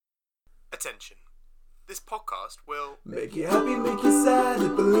Attention. This podcast will make you happy, make you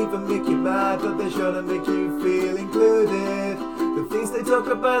sad, believe and make you mad, but they're sure to make you feel included. The things they talk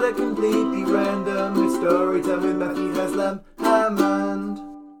about are completely random. It's Storytime with Matthew Haslam Hammond.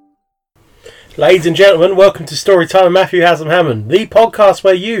 Ladies and gentlemen, welcome to Storytime with Matthew Haslam Hammond, the podcast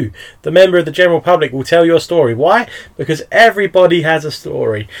where you, the member of the general public, will tell your story. Why? Because everybody has a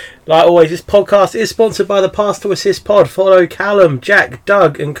story. Like always, this podcast is sponsored by the Pass to Assist Pod. Follow Callum, Jack,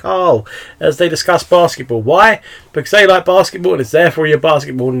 Doug and Carl as they discuss basketball. Why? Because they like basketball and it's there for your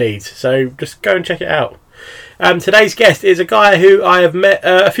basketball needs. So just go and check it out. Today's guest is a guy who I have met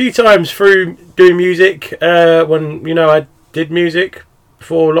a few times through doing music when, I did music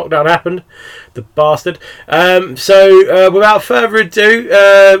before lockdown happened, the bastard. So without further ado,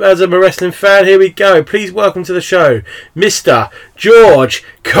 as I'm a wrestling fan, here we go. Please welcome to the show, Mr. George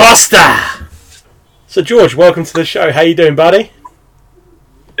Costa. So George, welcome to the show. How you doing, buddy?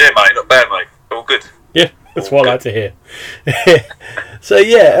 Yeah, mate, not bad, mate. All good. Yeah, that's what I like to hear. So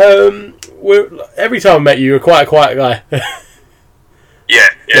every time I met you, you're quite a quiet guy. Yeah,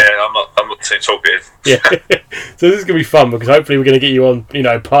 I'm not too talkative. Yeah, so this is gonna be fun because hopefully we're gonna get you on,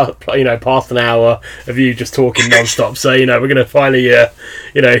 past an hour of you just talking non-stop. So we're gonna finally,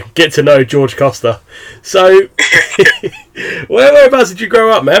 get to know George Costa. So, whereabouts did you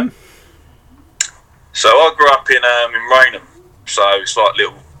grow up, man? So I grew up in Raynham. So it's like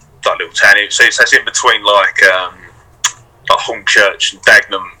little town. So it's in between like Hornchurch and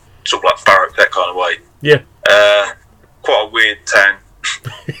Dagenham, sort of like Thurrock, that kind of way. Yeah. Quite a weird town.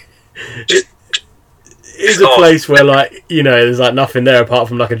 It's a place where, there's nothing there apart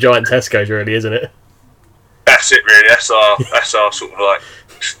from a giant Tesco's, really, isn't it? That's it, really. That's our sort of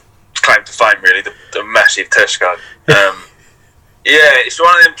claim to fame, really. The massive Tesco. It's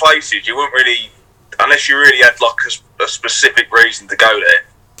one of them places you wouldn't really, unless you really had a specific reason to go there,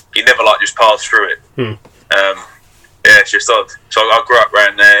 you never just pass through it. It's just odd. So I grew up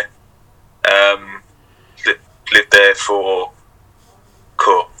around there. Lived there for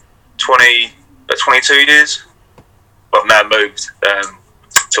 22 years. I've now moved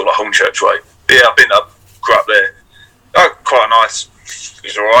to Hornchurch way. But yeah, I grew up there. Oh, quite nice.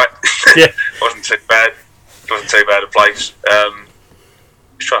 It was alright. Yeah. Wasn't too bad a place.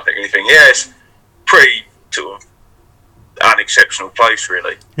 Just trying to think of anything. Yeah, it's pretty sort of unexceptional place,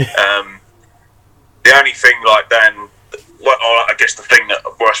 really. The only thing I guess the thing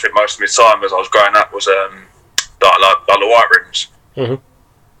where I spent most of my time as I was growing up was the white rooms. Mm-hmm.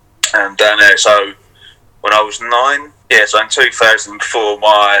 And down there, so when I was 9, so in 2004,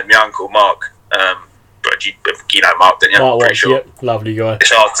 my uncle Mark, but you know Mark, didn't you? Mark, pretty sure. Yep, lovely guy.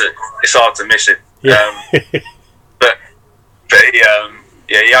 It's hard to miss him. Yeah. But he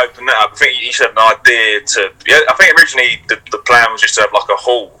opened that up. I think he said an idea to. Yeah, I think originally the plan was just to have a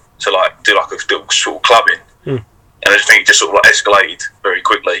hall to do a little sort of clubbing, and I just think it just sort of escalated very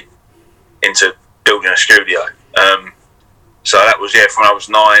quickly into building a studio. So that was from when I was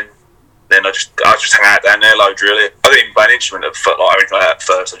 9. Then I just hung out down there loads, really. I didn't even play an instrument or anything like that at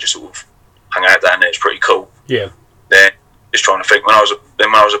first. I just sort of hung out down there. It's pretty cool. Yeah. Then just trying to think when I was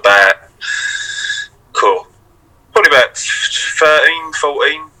about probably about 13,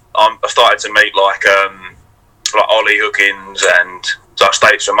 14. I started to meet Ollie Hookins and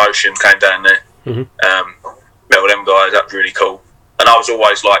States of Motion came down there. Mm-hmm. Met with them guys. That was really cool. And I was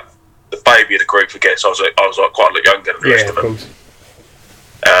always the baby of the group, I guess. I was quite a lot younger than the rest of them.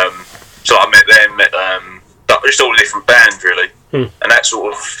 So I met them, just all a different band, really. And that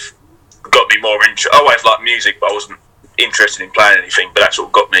sort of got me more interested. I always liked music, but I wasn't interested in playing anything, but that sort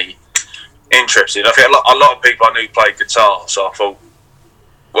of got me interested. I think a lot of people I knew played guitar, so I thought,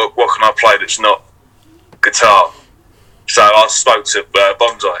 what can I play that's not guitar? So I spoke to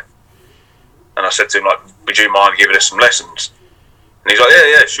Bonsai, and I said to him, would you mind giving us some lessons? And he's like,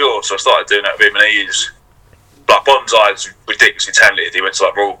 yeah, sure. So I started doing that with him, and he's Bonsai's ridiculously talented. He went to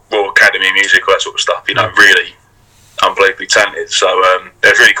Royal Academy of Music, all that sort of stuff. Really unbelievably talented. So it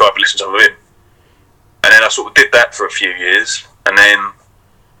was really cool to listen to him. And then I sort of did that for a few years, and then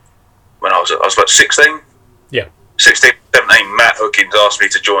when I was about 16. Yeah. 16, 17, Matt Hookins asked me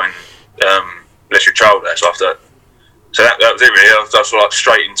to join Electric Child House after that. So that was it, really. I was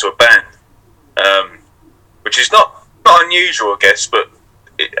straight into a band, which is not unusual, I guess, but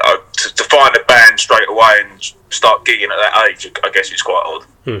to find a band straight away and start gigging at that age, I guess it's quite odd.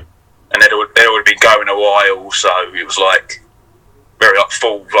 And they'd already been going a while, so it was very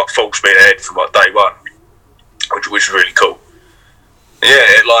full speed ahead from day one, which was really cool.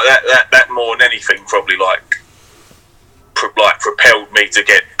 Yeah, that more than anything probably propelled me to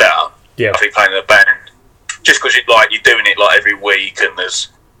get better. Yeah, I think playing in a band, just because you're doing it every week, and there's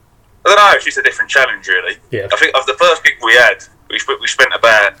I don't know. It's just a different challenge, really. Yeah. I think of the first gig we had, we spent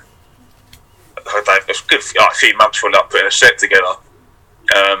about it was a good a few months for like putting a set together.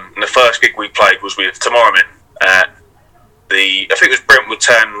 And the first gig we played was with Tomorrow Men at I think it was Brentwood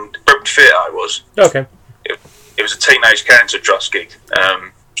Theatre. It was. Okay. It was a Teenage Cancer Trust gig.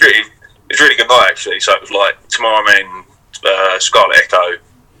 It was a really good night actually. So it was like Tomorrow Men, Scarlet Echo.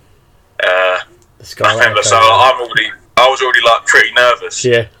 Scarlet I remember, Echo, so I was already like pretty nervous.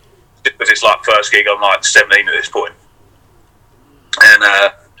 Yeah. Because it's like first gig. I'm like 17 at this point, and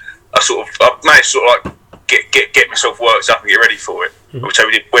I managed to sort of like get myself worked up and get ready for it. Mm-hmm. Which I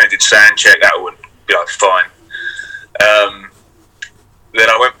did when I did sound check. That would be like fine. Then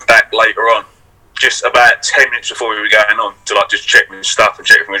I went back later on, just about 10 minutes before we were going on, to like just check my stuff and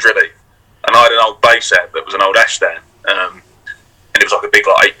check everything was ready. And I had an old bass amp that was an old Ashdown, and it was like a big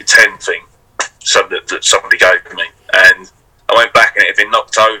like 8x10 thing, that somebody gave me. And I went back and it had been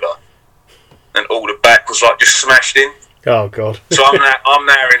knocked over, and all the back was like just smashed in. Oh god. So I'm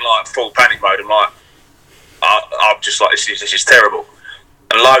now in like full panic mode. I'm like, I'm just like, this is terrible,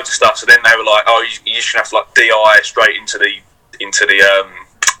 and loads of stuff. So then they were like, oh, you just have to like DI straight into the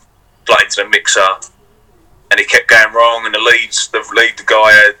mixer, and it kept going wrong. And the lead the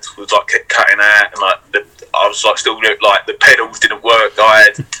guy had was like kept cutting out, and like I was like still like the pedals didn't work. I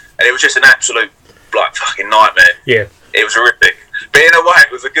had, and it was just an absolute like fucking nightmare. Yeah. It was horrific. But in a way,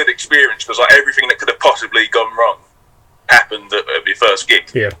 it was a good experience because like everything that could have possibly gone wrong happened at my first gig.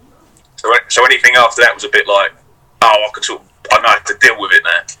 Yeah. So anything after that was a bit like, oh, I know how to deal with it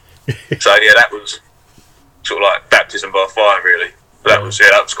now. So yeah, that was sort of like baptism by fire, really. But that was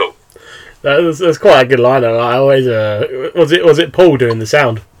cool. That was quite a good line though. I always was it Paul doing the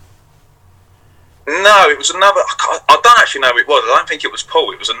sound? No, it was another. I don't actually know who it was. I don't think it was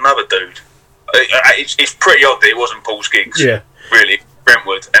Paul. It was another dude. It's pretty odd that it wasn't Paul's gigs. Yeah. Really,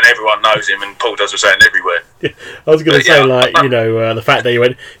 Brentwood, and everyone knows him, and Paul does the same everywhere. Yeah. I was going to say, the fact that you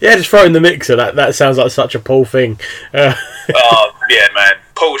went, just throw in the mixer. That sounds like such a Paul thing. Oh yeah, man.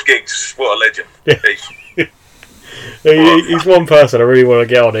 Paul's gigs, what a legend. Yeah. He's one person I really want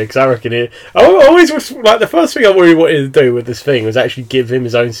to get on here because I reckon I always was like the first thing I really wanted to do with this thing was actually give him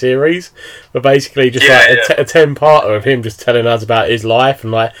his own series, but basically just a 10-parter of him just telling us about his life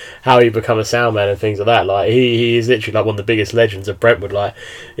and like how he become a sound man and things like that. Like he is literally like one of the biggest legends of Brentwood. Like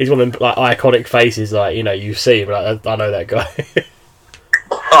he's one of them like iconic faces. Like you see him. Like I know that guy.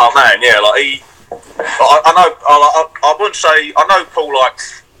 Oh man, yeah. Like I know. I wouldn't say I know Paul like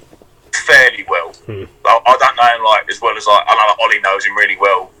fairly well. I don't know him like as well as I know Ollie knows him really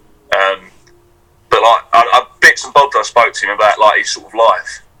well. But like bits and bobs I spoke to him about like his sort of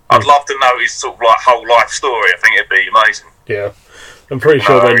life. I'd love to know his sort of like whole life story. I think it'd be amazing. Yeah, I'm pretty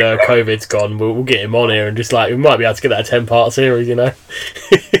sure when COVID's gone, we'll get him on here and just like we might be able to get that a 10-part series. You know.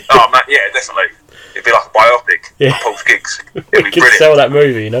 Oh man, yeah, definitely. It'd be like a biopic. Yeah. Paul's gigs. It'd We be could brilliant. sell that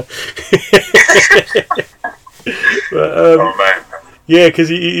movie, you know. But, Oh man. yeah, because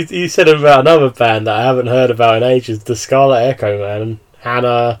he said about another band that I haven't heard about in ages, the Scarlet Echo, man.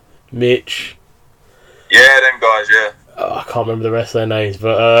 Hannah, Mitch. Yeah, them guys. Yeah. Oh, I can't remember the rest of their names,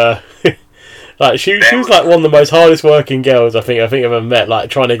 but like she was like one of the most hardest working girls I think I've ever met. Like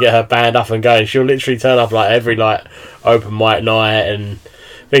trying to get her band up and going, she'll literally turn up like every like open mic night and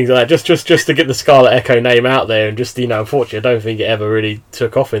things like that, just to get the Scarlet Echo name out there. And just unfortunately, I don't think it ever really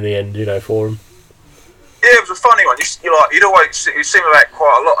took off in the end, for them. Yeah, it was a funny one. You'd always see him about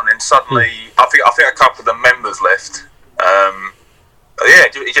quite a lot, and then suddenly, I think a couple of the members left.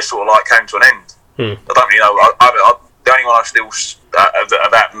 It just sort of like came to an end. I don't really know. The only one I still of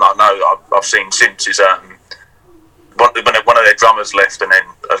that I know I've seen since is one of their drummers left, and then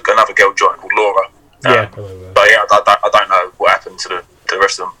another girl joined called Laura. But yeah, I don't know what happened to the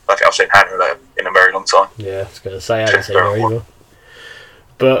rest of them. I think I've seen Hannah in a very long time. Yeah, I was going to say I haven't seen her either.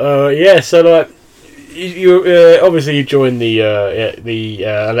 But so like. You obviously you joined the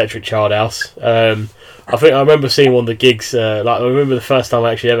Electric Child House. I think I remember seeing one of the gigs. I remember the first time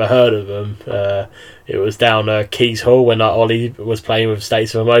I actually ever heard of them. It was down Keys Hall when Ollie was playing with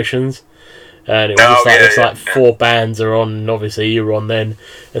States of Emotions, and it was like 4 bands are on. And obviously you were on then,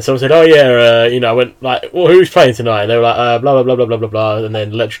 and someone said, "Oh yeah, I went like, well, who's playing tonight?" And they were like, "Blah blah blah blah blah blah blah," and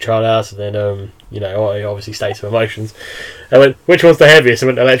then Electric Child House, and then obviously States of Emotions. I went, which one's the heaviest? I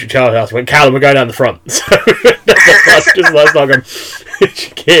went Electric Child House. I went, Callum, we're going down the front. So that's like I'm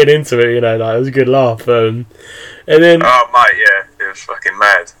getting into it, it was a good laugh. And then, oh mate, yeah, it was fucking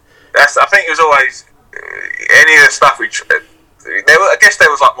mad. I think it was always any of the stuff I guess there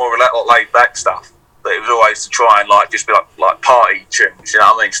was like more laid back stuff, but it was always to try and like just be like party tunes, you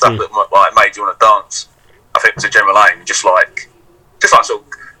know what I mean? Stuff that like made you want to dance. I think it was a general aim, just like sort of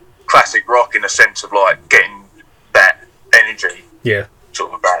classic rock in the sense of like getting that energy. Yeah.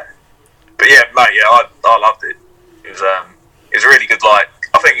 Sort of about it. But yeah, mate, I loved it. It was really good. Like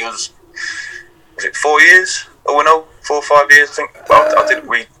I think it was it 4 years? All in all, 4 or 5 years. I think. Well, I did.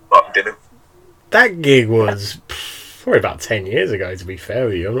 We did it. That gig was probably about 10 years ago. To be fair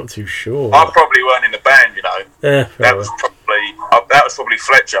with you, I'm not too sure. I probably weren't in the band, you know. Yeah, that was probably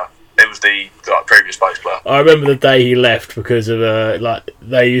Fletcher. It was the previous bass player. I remember the day he left because of like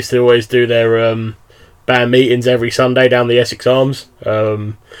they used to always do their band meetings every Sunday down the Essex Arms.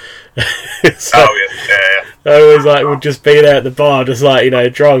 So yeah. I always would just be there at the bar, just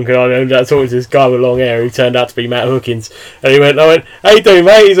drunk, and I remember talking to this guy with long hair who turned out to be Matt Hookins, and I went, "How you doing,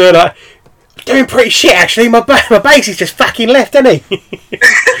 mate?" He's like, "Doing pretty shit actually. My bass is just fucking left, isn't he?"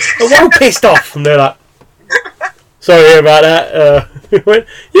 I'm well pissed off, and they're like, "Sorry about that." Went,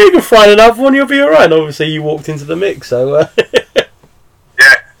 "You can find another one, you'll be alright." And obviously, you walked into the mix, so. Yeah,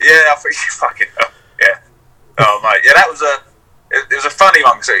 I think you fucking yeah. Oh mate, yeah, that was it was a funny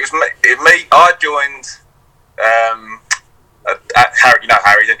one because it was me. I joined at Harry, you know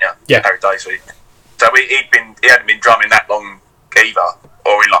Harry, didn't you? Yeah. Harry Dacey. So he hadn't been drumming that long either,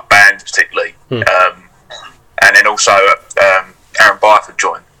 or in like bands particularly. And then also Aaron Byford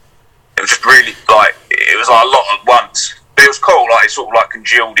joined. It was just really it was like a lot at once. But it was cool. Like it sort of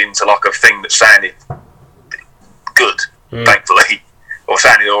congealed into like a thing that sounded good, thankfully, or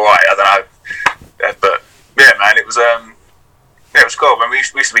sounded all right. I don't know, but yeah, man, it was it was cool. We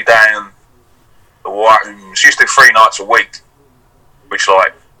used to be down the White Rooms. Used to do 3 nights a week, which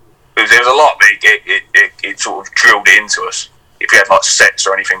there was a lot, but it sort of drilled it into us. If you had sets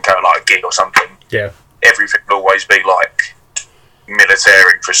or anything, kind of like a gig or something, Yeah. everything would always be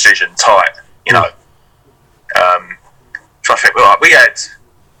military precision type, you know. So I think we had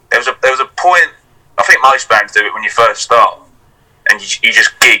there was a point. I think most bands do it when you first start, and you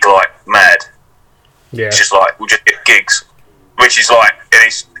just gig like mad. Yeah. It's just we'll just get gigs, which is and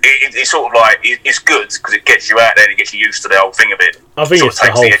it's sort of it's good because it gets you out there and it gets you used to the whole thing of it. I think it's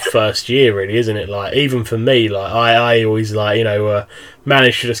the whole first year, really, isn't it? Even for me, I always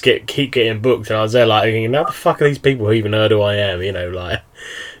managed to just keep getting booked, and I was there thinking, how the fuck are these people who even heard who I am? Yeah,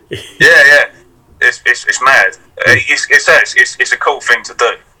 it's mad. It's a cool thing to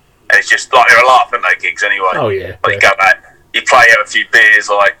do, and it's just there are a lot of gigs anyway. Oh yeah. You go back, you play out a few beers,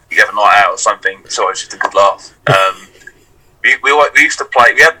 you have a night out or something. It's always just a good laugh. We used to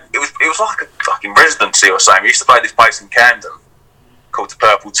play. It was like a fucking residency or something. We used to play this place in Camden called the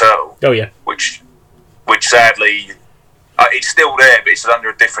Purple Turtle. Oh yeah. Which sadly, it's still there, but it's under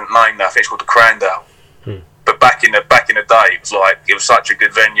a different name now. I think it's called the Crandall. But back in the day, it was such a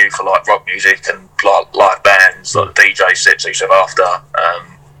good venue for rock music and live bands, DJ sets used to have after.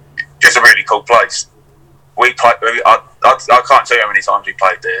 Just a really cool place. We played. I can't tell you how many times we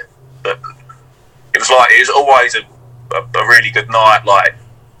played there, but it was always a really good night.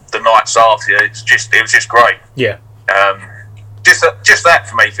 The nights after, it was just great. Yeah. Just that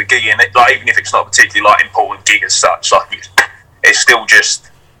for me for gigging. Even if it's not particularly important gig as such, it's still just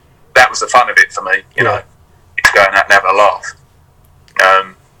that was the fun of it for me. You know, going out and having a laugh.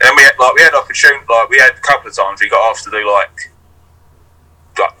 And we had opportunity. We had a couple of times we got asked to do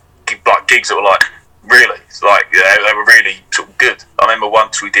gigs that were really they were really sort of good. I remember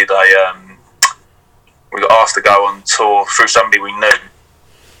once we did we got asked to go on tour through somebody we knew.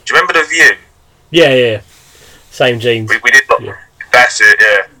 Do you remember The View? Yeah. Same jeans. We did that's it,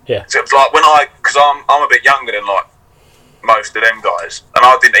 yeah. Yeah. So it was because I'm a bit younger than most of them guys, and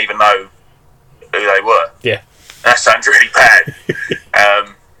I didn't even know who they were. Yeah. That sounds really bad.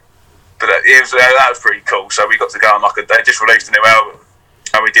 But that was pretty cool. So we got to go on they just released a new album,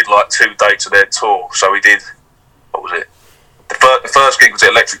 and we did 2 dates of their tour. So we did, what was it? The first gig was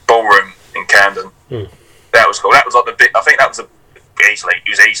at Electric Ballroom in Camden. That was cool. That was the big. I think that was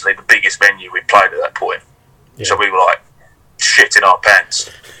easily the biggest venue we played at that point. Yeah. So we were shitting our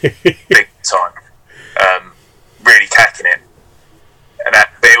pants, big time, really cacking it. And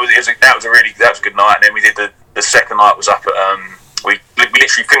that was a good night. And then we did the second night was up at we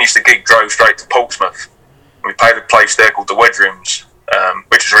literally finished the gig, drove straight to Portsmouth. We played a place there called the Wedge Rooms,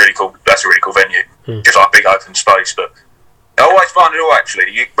 which is really cool. That's a really cool venue, just a big open space. But I always find it all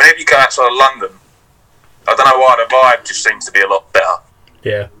actually. Whenever you go outside of London, I don't know why the vibe just seems to be a lot better.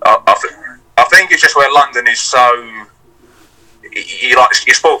 Yeah. I think it's just where London is so.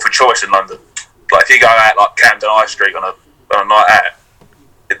 You're spoilt for choice in London. If you go out Camden High Street on a night out,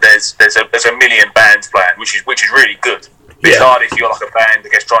 there's a million bands playing, which is really good. It's hard if you're a band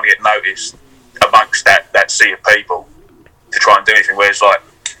that trying to get noticed amongst that sea of people to try and do anything. Whereas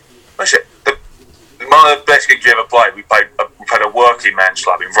one of the best gigs we ever played. We played a working man's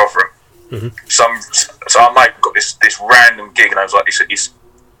club in Rotherham. Mm-hmm. So our mate got this random gig, and I was like, it's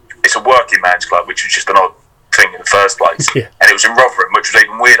a working man's club, which was just an odd thing in the first place. Yeah. And it was in Rotherham, which was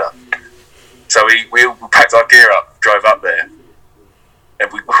even weirder. So we packed our gear up, drove up there,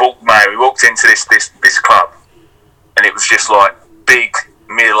 and we walked into this club, and it was just like big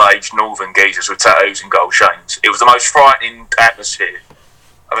middle-aged northern geezers with tattoos and gold chains. It was the most frightening atmosphere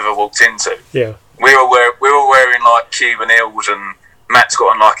I've ever walked into. Yeah. We were wearing like Cuban heels, and Matt's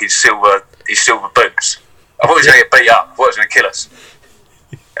got on like his silver boots. I thought he was going to get beat up. I thought he was going to kill us.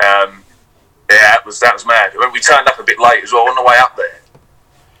 That was mad. When we turned up a bit late as well, on the way up there,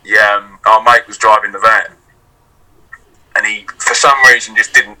 our mate was driving the van, and he, for some reason,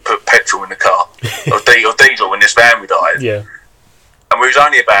 just didn't put petrol in the car or diesel when this van would hired. Yeah. And we was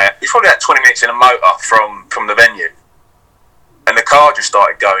probably about 20 minutes in a motor from the venue, and the car just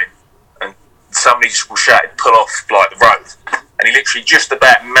started going, and somebody just shouted, "Pull off like the road," and he literally just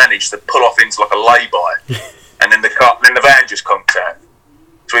about managed to pull off into like a lay-by, and then the van just conked out.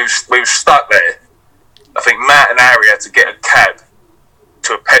 So we were stuck there. I think Matt and Harry had to get a cab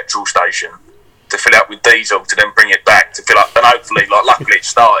to a petrol station to fill it up with diesel, to then bring it back to fill up, and hopefully, luckily it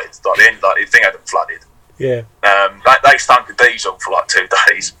started. The thing hadn't flooded. Yeah. They stunk of diesel for like 2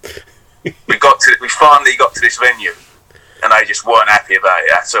 days. We finally got to this venue, and they just weren't happy about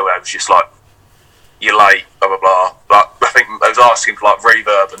it at all. It was just like, "You're late, blah blah blah." Like, I think they was asking for like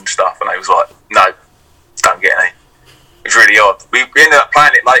reverb and stuff, and they was like, "No, don't get any." It was really odd. We ended up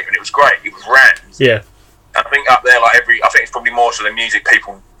playing it later, and it was great. It was rammed. Yeah. And I think up there, I think it's probably more so the music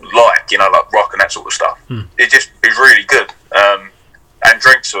people like, like rock and that sort of stuff. It was really good. And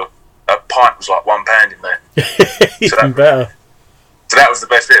drinks a pint was like £1 in there. Even better. So that was the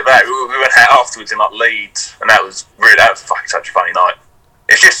best bit of that. We went out afterwards in like Leeds, and that was fucking such a funny night.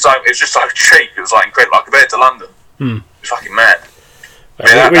 It was just so cheap. It was like incredible. Like compared to London, it was fucking mad.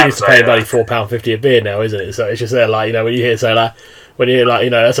 We used to pay bloody £4.50 a beer now, isn't it? So it's just there, like, when you hear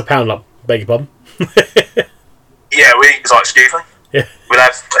that's a pound, like, beg your pardon. Yeah, it's like, excuse me. Yeah. We'll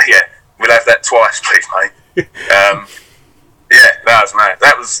have that twice, please, mate. That was mad.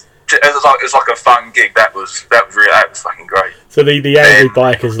 It was like a fun gig. That was fucking great. So the angry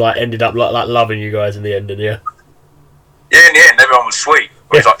bikers like ended up like loving you guys in the end, didn't you? Yeah, in the end, everyone was sweet.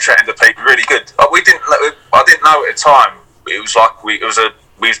 We was like chatting to people, really good. I didn't know at the time. It was like we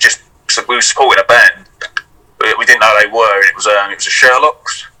were supporting a band. We didn't know they were. It was a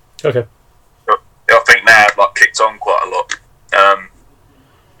Sherlock's. Okay. I think now I've like kicked on quite a lot.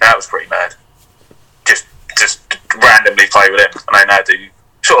 That was pretty mad. Just randomly play with them, and they now do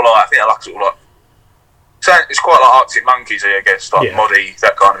sort of like, I think I like sort of like. So it's quite like Arctic Monkeys here, I guess, like Moddy,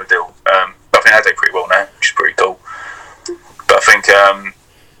 that kind of a deal. But I think they do pretty well now, which is pretty cool. But I think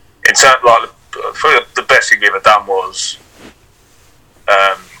in terms like the best thing we ever done was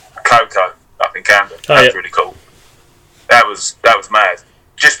Coco up in Camden. That was really cool. That was mad.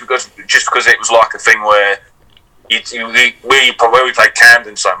 Just because it was like a thing where where we played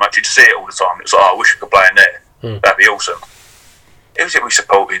Camden so much, you'd see it all the time. It was like, I wish we could play in there. That'd be awesome. Who was it we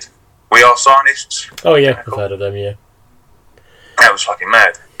supported? We Are Scientists. Oh yeah, I've heard of them. Yeah. That was fucking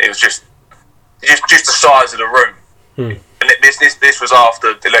mad. It was just the size of the room. And this was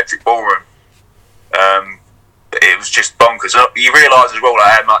after the Electric Ballroom. It was just bonkers. You realise as well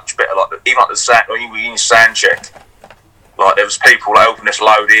like, how much better, like even like the sound, when you were in sound check, like there was people like helping us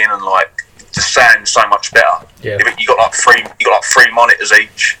load in, and like the sound so much better. Yeah. You got like three monitors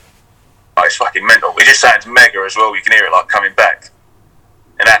each. Like, it's fucking mental. It just sounds mega as well. You can hear it like coming back,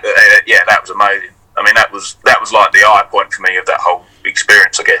 and that was amazing. I mean, that was like the high point for me of that whole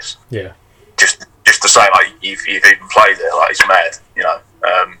experience, I guess. Yeah. Just to say like you've even played there, like it's mad,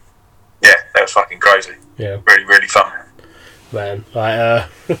 that was fucking crazy. Yeah. Really, really fun. Man, like,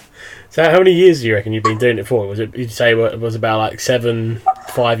 so how many years do you reckon you've been doing it for? Was it, you'd say it was about like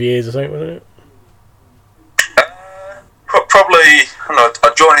 5 years or something, wasn't it? Probably,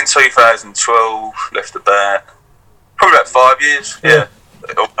 I joined in 2012, left the band. Probably about 5 years, yeah.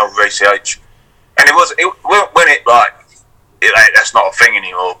 Of VCH. And that's not a thing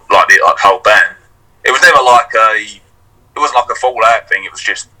anymore, like the whole band. It was never like it wasn't like a fallout thing, it was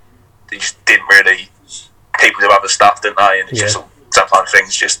just, they just didn't really, people do other stuff, didn't they? And it's just, sometimes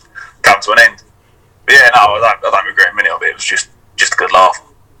things just come to an end. But yeah, no, I don't regret a minute of it. It was just a good laugh.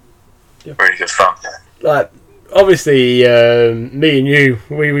 Yeah. Really good fun. Like, obviously, me and you,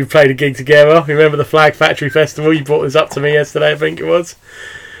 we played a gig together. Remember the Flag Factory Festival? You brought this up to me yesterday, I think it was.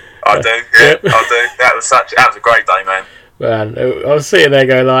 I do, yeah, I do. That was a great day, man. Man, I was sitting there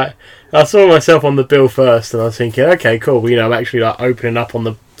going like, I saw myself on the bill first, and I was thinking, okay, cool. I'm actually like opening up on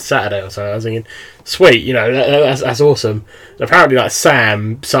the Saturday or so. I was thinking, sweet, you know, that's awesome. And apparently, like,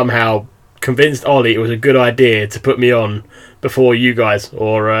 Sam somehow convinced Ollie it was a good idea to put me on before you guys,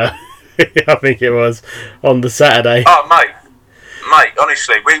 or I think it was on the Saturday. Oh, mate,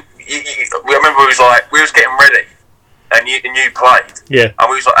 honestly, we remember we was getting ready, and you played, yeah, and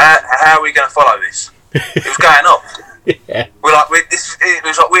we was like, how are we going to follow this? It was going off. Yeah. We're like, it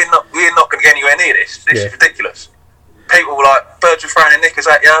was like we're not going to get anywhere near this. This is ridiculous. People were like, birds were throwing their knickers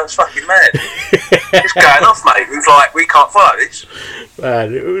at you. It's fucking mad. It's going off, mate. We was like, we can't follow this.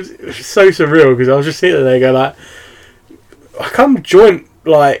 Man, it was so surreal because I was just sitting there going like, I come join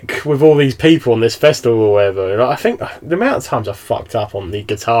like with all these people on this festival or whatever. And I think the amount of times I fucked up on the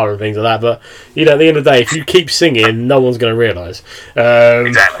guitar and things like that, but you know, at the end of the day, if you keep singing, no one's going to realise.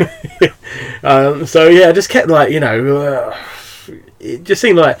 Exactly. So yeah, I just kept like, you know. It just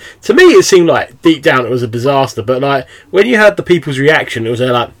seemed like, to me, it seemed like deep down it was a disaster. But like when you heard the people's reaction, it was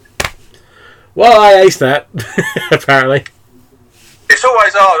like, well, I aced that. Apparently, it's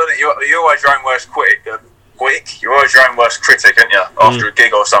always hard, isn't it? You're always your own worst critic. You're always your own worst critic, aren't you? After a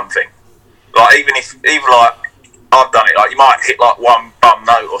gig or something. Like even like I've done it. Like you might hit like one bum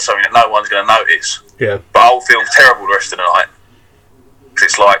note or something that no one's going to notice. Yeah. But I'll feel terrible the rest of the night.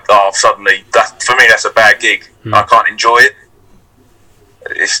 It's like, suddenly for me that's a bad gig. I can't enjoy it.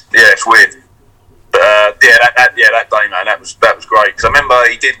 It's weird, but that day, man, that was great. Because I remember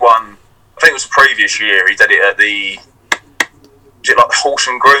he did one. I think it was the previous year. He did it at the. Was it like the Horse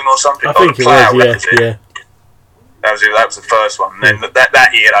and Groom or something? I think it was. Yeah. That was the first one. And then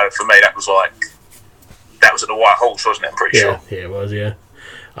that year, though, for me, that was at the White Horse, wasn't it? I'm pretty sure. Yeah, it was. Yeah.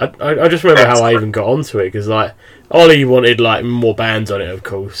 I just remember how I even got onto it because like Ollie wanted like more bands on it, of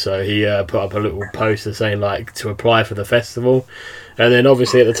course. So he put up a little poster saying like to apply for the festival. And then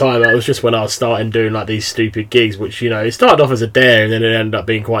obviously at the time that was just when I was starting doing like these stupid gigs, which, you know, it started off as a dare and then it ended up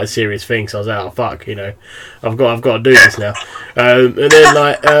being quite a serious thing. So I was like, oh fuck, you know, I've got to do this now. And then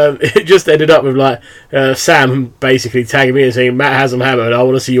like it just ended up with like Sam basically tagging me and saying, Matt Haslam Hammered, I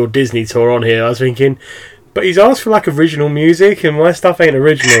want to see your Disney tour on here. I was thinking, but he's asked for like original music and my stuff ain't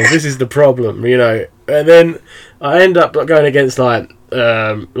original. This is the problem, you know. And then I end up going against like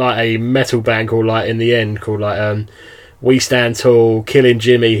a metal band called like In the End called like We Stand Tall, Killing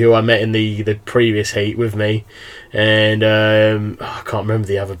Jimmy, who I met in the previous heat with me, and I can't remember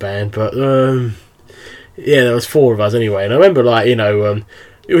the other band, but yeah, there was 4 of us anyway. And I remember like, you know,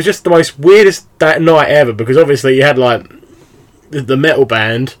 it was just the most weirdest that night ever because obviously you had like the metal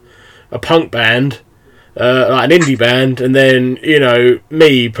band, a punk band. Like an indie band, and then, you know,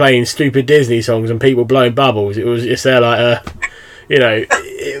 me playing stupid Disney songs and people blowing bubbles. It was just there like, you know,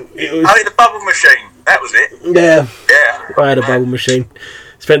 it was. I think the bubble machine. That was it. Yeah. Yeah. I had a bubble machine.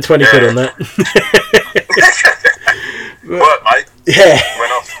 Spent 20 quid on that. Work, mate. Yeah.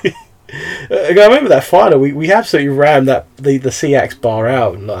 Went off. I remember that final. We absolutely rammed the CX bar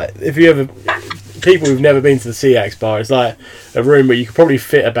out. And like, if you ever. People who've never been to the CX bar, it's like a room where you could probably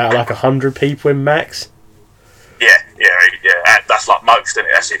fit about like 100 people in max. Yeah. That's like most, isn't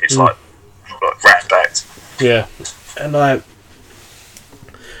it? That's if it's like rat packed. Yeah, and like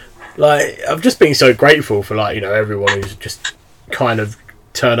I've just been so grateful for like, you know, everyone who's just kind of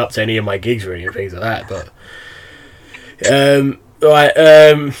turned up to any of my gigs really and things like that. But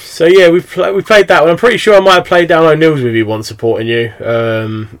so yeah, we played that one. I'm pretty sure I might have played Down O'Neill's with you once, supporting you.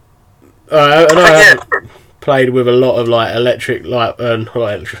 And I haven't played with a lot of like electric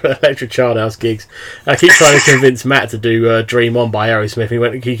child house gigs. I keep trying to convince Matt to do Dream On by Aerosmith.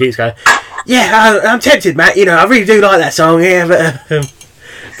 He keeps going, yeah, I'm tempted, Matt, you know, I really do like that song, yeah,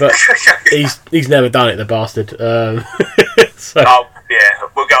 but he's never done it, the bastard. So. Oh yeah,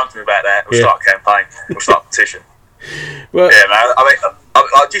 we'll go on to me about that. We'll start a campaign, we'll start a petition. Well, yeah, man, I mean,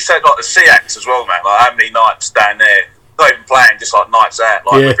 I just said like the SEAX as well, man, like how many nights down there, not even playing, just like nights out,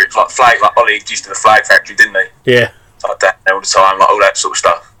 like whether it's like Flag, like Ollie used to the Flag Factory, didn't he? Yeah. Like that all the time, like all that sort of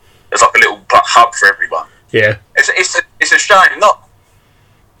stuff. There's like a little like, hub for everyone. Yeah. It's a shame. Not.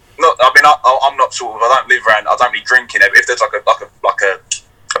 I mean, I'm not sort of. I don't live around. I don't be drinking. If there's like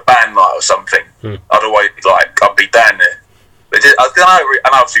a band night or something, I'd always I'd be down there. But I don't know.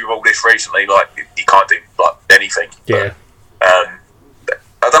 And obviously with all this recently, like you can't do like anything. Yeah. But,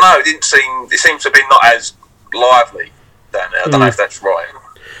 I don't know. It seems to be not as lively down there. I don't know if that's right.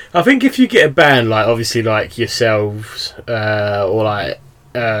 I think if you get a band like obviously like yourselves or like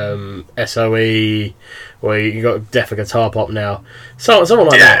SOE, or you got Deaf Guitar Pop now, someone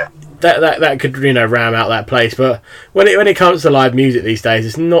like that could, you know, ram out that place. But when it comes to live music these days,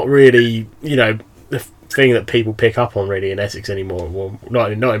 it's not really, you know, the thing that people pick up on really in Essex anymore. Well,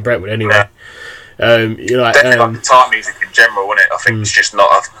 not in Brentwood anyway. You're like, definitely like guitar music in general, isn't it? I think it's just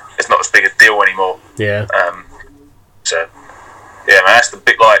not as big a deal anymore. Yeah. So yeah, man, that's the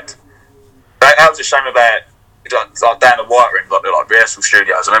big like. That was a shame about like down the White Ring, like rehearsal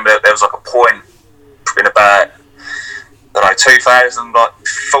studios. I remember there was like a point in about, I don't know,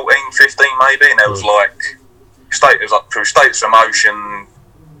 2014, 15 maybe, and there was like it was like through States of Emotion,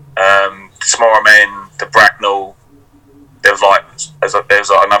 Tomorrow Men, the Bracknell. There was like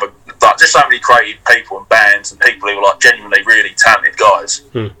another, like just so many creative people and bands and people who were like genuinely really talented guys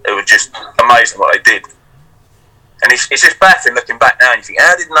who were just amazing what they did. And it's just baffling looking back now, and you think,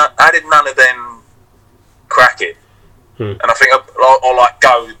 how did none of them crack it? And I think, or like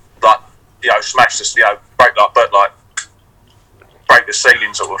go like, you know, smash this, you know, break the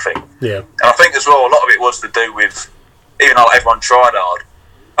ceiling sort of thing. Yeah. And I think as well, a lot of it was to do with, even though everyone tried hard,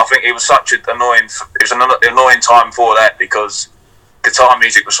 I think it was such an annoying time for that, because guitar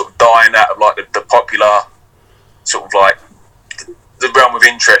music was sort of dying out of like the popular sort of like the realm of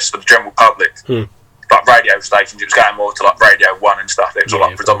interest for the general public. Like radio stations, it was going more to like Radio 1 and stuff. It was all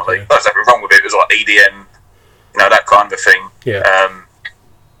like predominantly, there's nothing wrong with it. It was like EDM, you know, that kind of a thing. Yeah.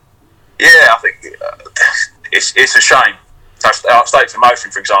 I think it's a shame. States of Emotion,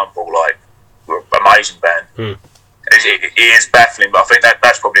 for example, like, were an amazing band. It is baffling, but I think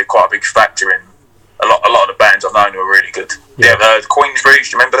that's probably quite a big factor in a lot of the bands I've known who are really good. Yeah,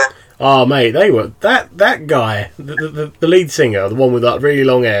 Queensbridge, do you remember them? Oh mate, they were that guy, the lead singer, the one with that really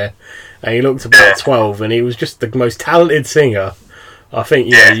long hair, and he looked about 12, and he was just the most talented singer I think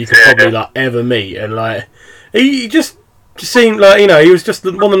you could probably like ever meet, and like he just seemed like, you know, he was just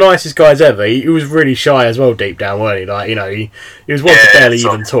one of the nicest guys ever. He was really shy as well deep down, weren't he? Like, you know, he was one to barely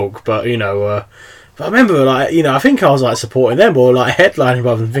even talk, but you know. But I remember, like, you know, I think I was like supporting them or like headlining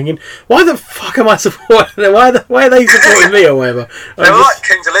rather than thinking, why the fuck am I supporting them? Why are they supporting me or whatever? They were like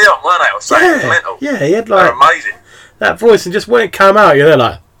Kings of Leon, weren't they? Or something mental. Yeah, he had like, they're amazing. That voice, and just when it came out, you're there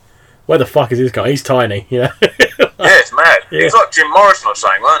like, where the fuck is this guy? He's tiny, you know. Yeah, it's mad. He was like Jim Morrison or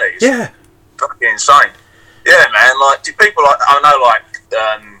something, weren't he? Yeah. Fucking insane. Yeah, man. Like, do people like, I know,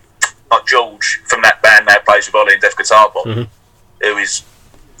 like George from that band that plays with Ollie and Def Guitar Bomb, who is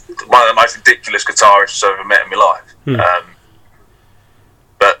one of the most ridiculous guitarists I've ever met in my life.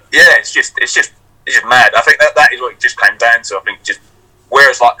 But yeah, it's just mad. I think that is what it just came down to. I think just,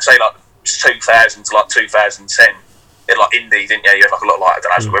 whereas like say like 2000 to like 2010, it like indie, didn't you? You had like a lot of like, I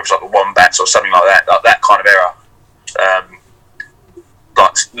don't know, whether it's like the Wombats or something like that kind of era.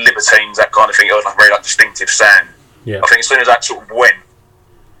 Like Libertines, that kind of thing. It was like a very like distinctive sound. Yeah. I think as soon as that sort of went,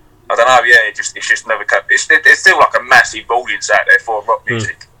 I don't know. Yeah, it's just never come. There's still like a massive audience out there for rock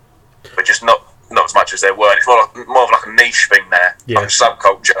music, but just not as much as there were. It's more of like a niche thing there, like a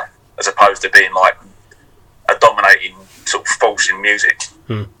subculture, as opposed to being like a dominating sort of force in music.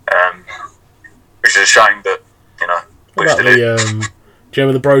 Which is a shame, but you know. What about do you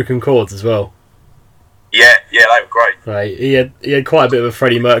remember the Broken Chords as well? Yeah, they were great. Right, he had quite a bit of a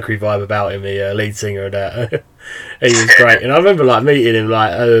Freddie Mercury vibe about him, the lead singer of that. He was great, and I remember like meeting him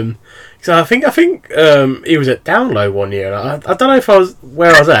like. So I think he was at Download one year. And I don't know if I was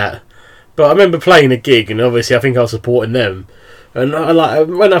where I was at, but I remember playing a gig, and obviously I think I was supporting them. And I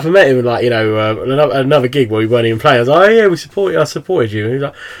went up and met him, and like, you know, another gig where we weren't even playing. I was like, oh yeah, I supported you. And he was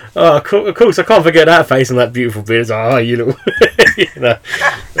like, oh, of course, I can't forget that face and that beautiful beard. It's like, oh, you little, you know.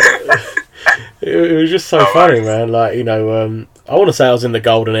 It was just so funny, man. Like, you know, I want to say I was in the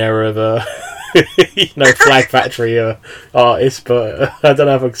golden era of, you know, Flag Factory artists, but I don't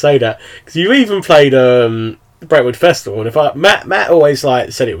know if I can say that, because you even played Brentwood Festival, and if Matt always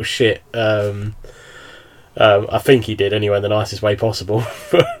like said it was shit. I think he did anyway, in the nicest way possible.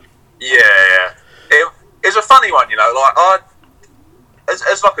 yeah. It's a funny one, you know. Like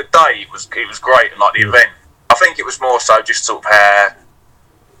as like a day, it was great, and like the event. I think it was more so just sort of how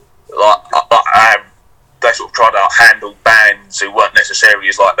they sort of tried to handle bands who weren't necessarily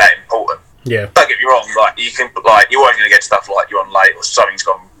as like that important. Yeah. Don't get me wrong. Like you're always going to get stuff like you're on late or something's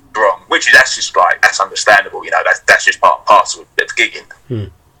gone wrong, that's understandable. You know, that's just part and parcel of gigging. I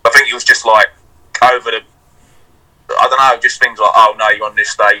think it was just like over the. I don't know, just things like, oh no, you're on this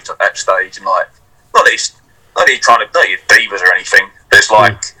stage, on that stage, and like, not you're trying to, not you're divas or anything, but it's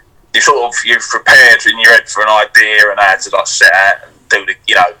like, you've prepared in your head for an idea and had to like set out and do the,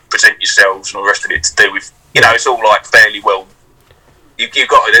 you know, present yourselves and all the rest of it to do with, you know, it's all like fairly well, you've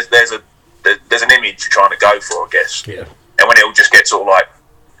got, there's an image you're trying to go for, I guess. Yeah. And when it all just gets all like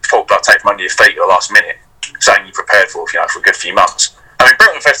taken under your feet at the last minute, saying you prepared for, you know, for a good few months. I mean,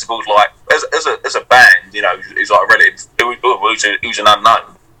 Brentwood Festival's like, as a band, you know, who's like a relative, who's an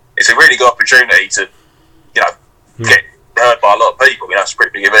unknown. It's a really good opportunity to, you know, get heard by a lot of people. You know, it's a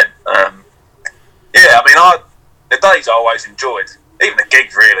pretty big event. Yeah, I mean, the days I always enjoyed. Even the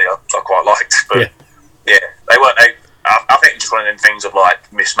gigs, really, I quite liked. But yeah, they weren't. I think it's just one of them things of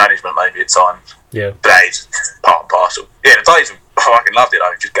like mismanagement, maybe at times. Yeah. But it's part and parcel. Yeah, the days I fucking loved it.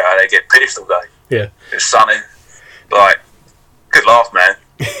 I just go out there, get pissed all day. Yeah. It was sunny. Like, good laugh, man.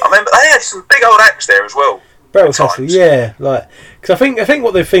 I remember they had some big old acts there as well. Bracknell Festival, yeah, like because I think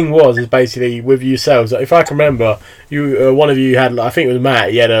what the thing was is basically with yourselves. Like, if I can remember, you one of you had, like, I think it was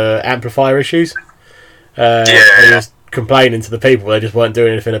Matt. He had amplifier issues. He was complaining to the people, they just weren't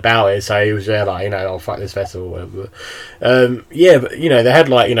doing anything about it. So he was there, like, oh, fuck this festival, or whatever. Yeah, but they had,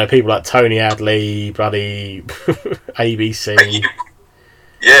 like, people like Tony Hadley, bloody ABC.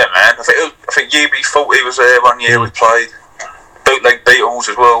 Yeah, man. I think UB40 was there one year. We played Bootleg Beatles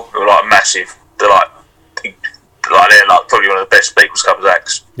as well. They were like massive. They're like probably one of the best Beatles covers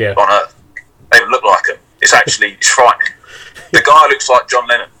acts on earth. They even look like him. It's frightening. The guy looks like John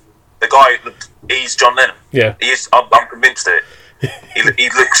Lennon. The guy, he's John Lennon. Yeah, he is. I'm convinced of it. He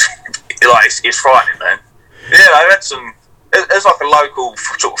looks like it's frightening, man. Yeah, they had some. It's like a local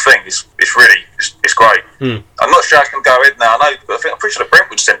sort of thing. It's great. I'm not sure I can go ahead now. I know, but I'm pretty sure the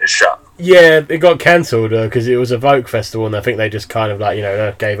Brentwood Centre's shut. Yeah, it got cancelled because it was a folk festival, and I think they just kind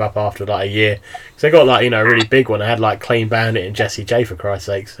of gave up after like a year. So they got a really big one. They had like Clean Bandit and Jessie J, for Christ's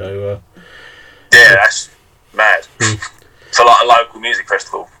sake. So yeah, that's mad. For like a local music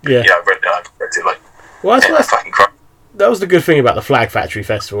festival. Yeah, relatively. Well, that's fucking crazy. That was the good thing about the Flag Factory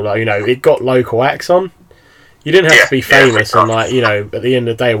Festival. It got local acts on. You didn't have to be famous, and at the end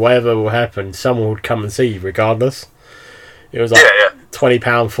of the day, whatever will happen, someone would come and see you regardless. It was like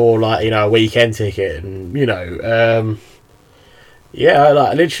 £20 for a weekend ticket, and literally,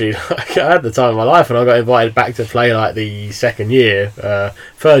 I had the time of my life, and I got invited back to play the second year,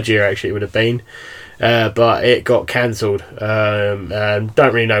 third year actually it would have been, but it got cancelled. Don't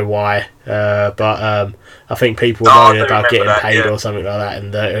really know why, but I think people were worried about getting paid or something like that,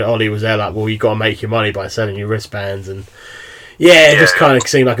 and Ollie was there well, you got to make your money by selling your wristbands, and it just kind of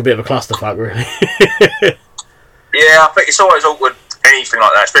seemed like a bit of a clusterfuck, really. Yeah, I think it's always awkward, anything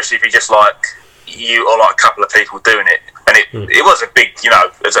like that, especially if you just you or a couple of people doing it, and it was a big,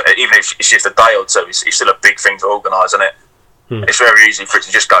 even if it's just a day or two, it's still a big thing to organise, isn't it? It's very easy for it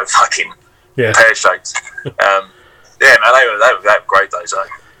to just go fucking pear-shaped. Man, they were great days.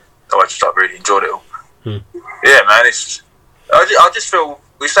 I just really enjoyed it all. Yeah, man, I just feel,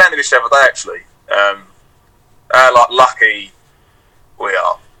 we were saying this the other day actually, how lucky we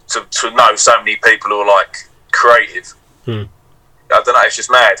are to know so many people who are creative. I don't know, it's just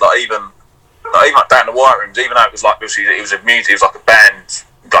mad. Even down the White Rooms, even though it was obviously it was a band,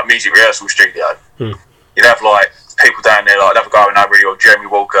 music rehearsal studio. You'd have people down there, another guy I know really well, Jeremy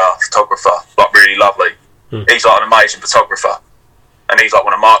Walker, photographer, really lovely. He's an amazing photographer, and he's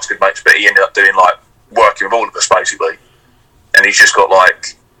one of Mark's good mates, but he ended up doing working with all of us basically, and he's just got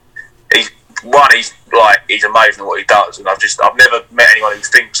he's amazing at what he does, and I've never met anyone who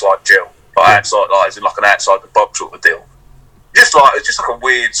thinks like Jill, outside, as in an outside the box sort of deal. It's just a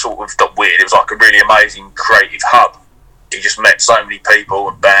weird sort of, not weird, it was a really amazing creative hub. He just met so many people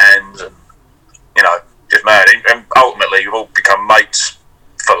and bands, and just mad, and ultimately we've all become mates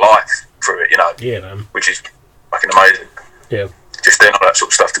for life through it, yeah, man, which is fucking amazing. Yeah, just doing all that sort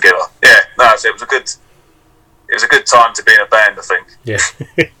of stuff together. Yeah, no, so it was a good time to be in a band, I think. Yeah.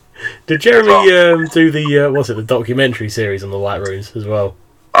 Did Jeremy do the documentary series on the White Rooms as well?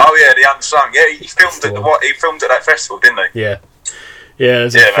 Oh yeah, the Unsung. Yeah, he filmed at that festival, didn't he? Yeah. Yeah,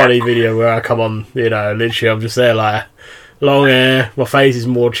 there's a funny video where I come on, literally I'm just there long hair, my face is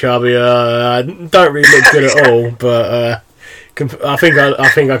more chubbier, I don't really look good at all, but I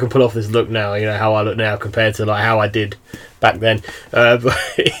think I can pull off this look now, how I look now compared to how I did back then. But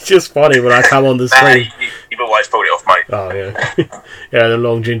it's just funny when I come on the screen. You've always pulled it off, mate. Oh yeah, yeah, the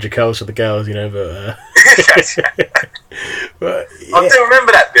long ginger curls for the girls, but. But yeah. I do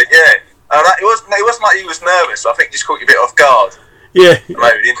remember that bit. Yeah, it wasn't like he was nervous. I think he just caught you a bit off guard. Yeah, maybe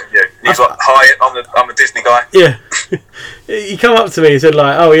the interview. He was "Hi, I'm the Disney guy." Yeah, he come up to me and said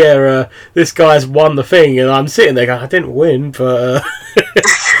 "Oh yeah, this guy's won the thing," and I'm sitting there going, "I didn't win, but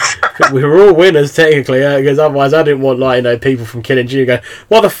we were all winners technically." Because otherwise, I didn't want people from Killing Junior going,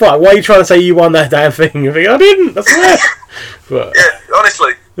 "What the fuck? Why are you trying to say you won that damn thing?" I think I didn't. I swear. But yeah,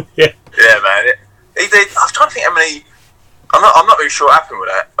 honestly. Yeah, man. He did. I was trying to think how many. I'm not really sure what happened with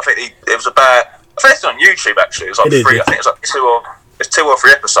that. I think it was about. I think it's on YouTube actually. It was three. I think it was two or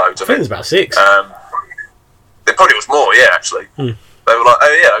three episodes. I think it was about 6. There probably was more. Yeah, actually. They were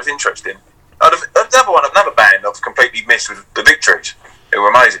oh yeah, it was interesting. Another band I've completely missed with the Victories. They were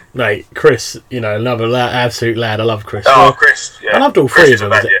amazing. Mate, Chris, another absolute lad. I love Chris. Oh, Chris, yeah. I loved all three of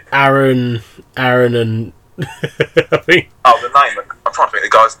them. Aaron, and... I think... Oh, the name. I'm trying to think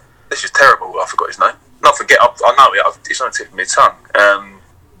of the guys. This is terrible. I forgot his name. Not forget. I know it. It's on the tip of my tongue.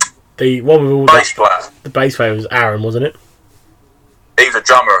 The one with all bass player. The bass player was Aaron, wasn't it? He was a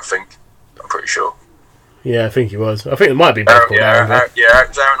drummer, I think. I'm pretty sure. Yeah, I think he was. I think it might be both called Aaron. It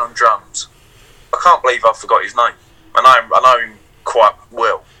was Aaron on drums. I can't believe I forgot his name. I know him quite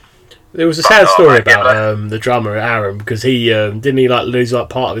well. There was a sad story about the drummer Aaron, because he didn't he lose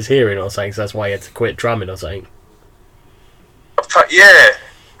part of his hearing or something, so that's why he had to quit drumming or something. Yeah,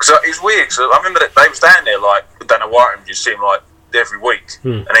 because it was weird. Cause I remember that they was down there down the White, you see him every week,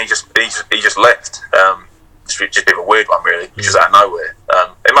 and he just left. It's just a bit of a weird one, really. Just out of nowhere.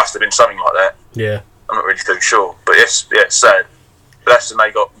 It must have been something like that. Yeah, I'm not really too sure, but it's sad. But that's when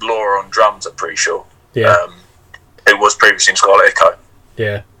they got Laura on drums. I'm pretty sure. Yeah. It was previously in Scarlet Echo.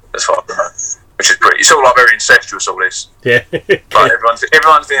 Yeah. As far as I know, which is pretty. It's all very incestuous. All this. Yeah. Everyone's in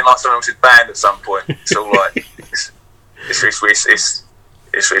someone else's band at some point. It's all it's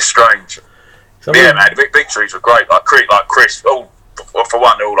strange. Yeah, man. The victories were great. Like Chris. For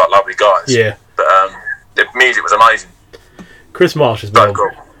one, they're all lovely guys. Yeah. But the music was amazing. Chris Marsh as well.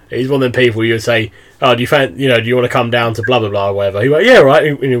 Cool. He's one of them people you would say, "Oh, do you want to come down to blah blah blah or whatever?" He went, "Yeah,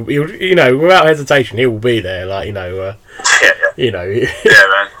 right." He'll, without hesitation, he will be there. Yeah. Yeah,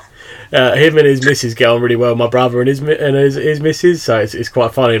 man. Him and his missus get on really well. My brother and his missus, so it's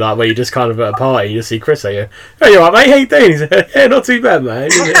quite funny. Where you just kind of at a party, you just see Chris there. "Hey, you alright, mate? How you doing?" He's like, "Yeah, not too bad,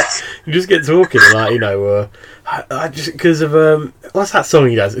 man." You just get talking, just because of what's that song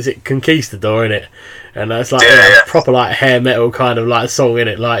he does? Is it Conquistador, innit? And it's proper hair metal kind of song in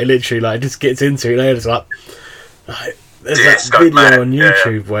it. Literally, just gets into it. It's there's that video on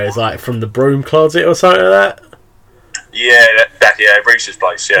YouTube where it's from the broom closet or something like that. Yeah, Reese's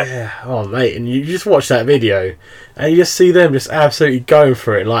place. Yeah. Oh, mate, and you just watch that video, and you just see them just absolutely going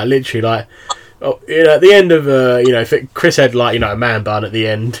for it. Literally, at the end of Chris had a man bun at the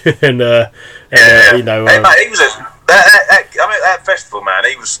end, and Hey, mate, he was that festival, man.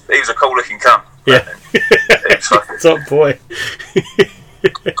 He was a cool looking cunt. Yeah. Top boy.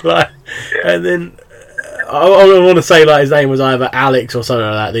 And then I want to say his name was either Alex or something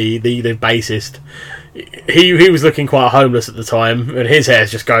like that, the bassist. He was looking quite homeless at the time, and his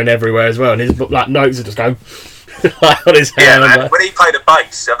hair's just going everywhere as well, and his notes are just going on his hair. Yeah, man. When he played a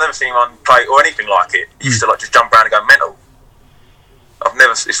bass, I've never seen anyone play or anything like it. He used to just jump around and go mental.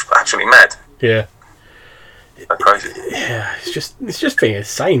 It's absolutely mad. Yeah. So crazy. Yeah, it's just being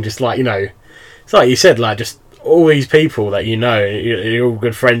insane. Just it's like you said, just all these people that you're all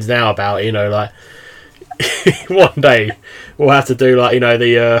good friends now about. One day we'll have to do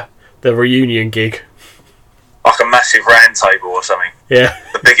the reunion gig, like a massive round table or something. Yeah,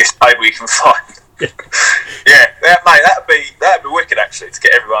 the biggest table you can find. Yeah, mate, that'd be wicked actually to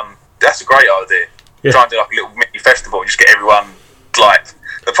get everyone. That's a great idea. Yeah. Try and do a little mini festival and just get everyone.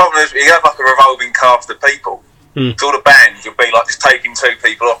 The problem is you have a revolving cast of people. So all the bands, you'll be just taking 2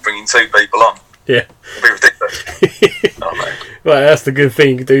 people off, bringing 2 people on. Yeah. It'll be ridiculous. Oh, man. Right, that's the good thing.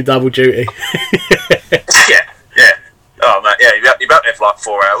 You can do double duty. Yeah. Oh, man. Yeah, you'll be out there for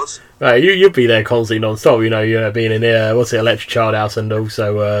 4 hours. Right, you'll be there constantly non-stop. Being in Electric Child House and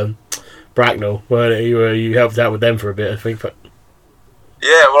also Bracknell. You helped out with them for a bit, I think. But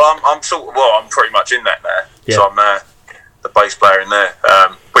yeah, well, I'm pretty much in that now. Yeah. So I'm the bass player in there,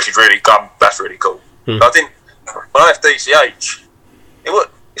 which is really that's really cool. But I didn't. When I left DCH,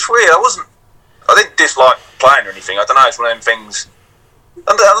 it's weird. I didn't dislike playing or anything. I don't know. It's one of them things.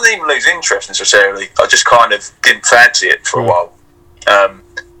 I didn't even lose interest necessarily. I just kind of didn't fancy it for a while.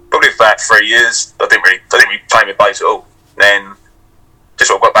 Probably for about 3 years, I didn't really play my bass at all. Then just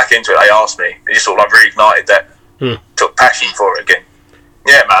sort of got back into it. They asked me. It just sort of reignited that sort of passion for it again.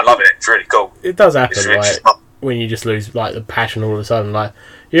 Yeah, man, I love it. It's really cool. It does happen, when you just lose the passion all of a sudden.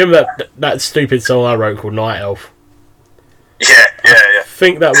 You remember that stupid song I wrote called Night Elf? Yeah. I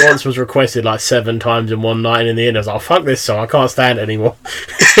think that once was requested 7 times in one night, and in the end I was like, fuck this song, I can't stand it anymore.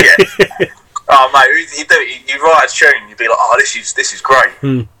 Yeah. Oh, mate, you write a tune, you'd be like, oh, this is great.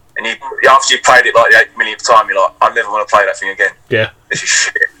 And after you've played it the 8 millionth time, you're like, I never want to play that thing again. Yeah. This is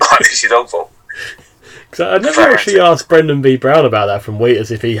shit. This is awful. I never actually asked Brendan B. Brown about that from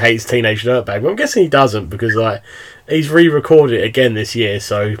Wheatus if he hates Teenage Dirtbag, but I'm guessing he doesn't, because he's re-recorded it again this year,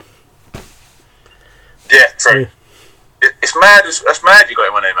 so... Yeah, true. Yeah. It's mad. That's mad you got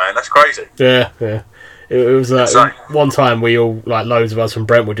him on there, man. That's crazy. Yeah. It was one time we all, loads of us from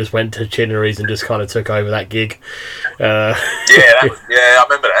Brentwood just went to Chinnery's and just kind of took over that gig. I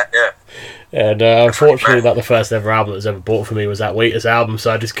remember that, yeah. And unfortunately, like the first ever album that was ever bought for me was that Wheatus album.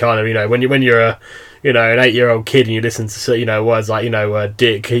 So I just kind of, when you're an 8-year-old kid and you listen to words like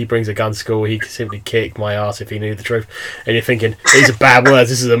Dick, he brings a gun to school, he could simply kick my ass if he knew the truth, and you're thinking these are bad words,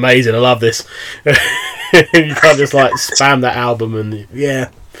 this is amazing, I love this. You can't just like spam that album and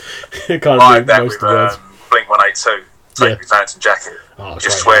kind of like that most with of the words. Blink 182, Take Me Fancy Jacket. Oh,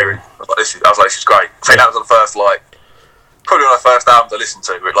 Just great, swearing. I was like, this is great. I think that was the first probably one of the first albums I listened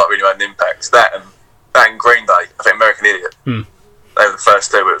to where it really made an impact. That and Green Day, I think American Idiot. They were the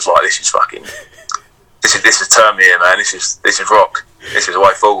first two where it was like, this is fucking, this is turn me here, man. This is rock. This is the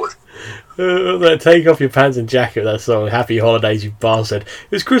way forward. Take off your pants and jacket. That song, Happy Holidays, you bastard.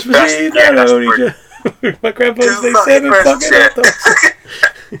 It's Christmas Eve. My grandpa's saying 7 fucking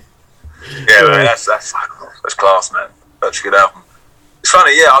Yeah, man, that's class, man. That's a good album. It's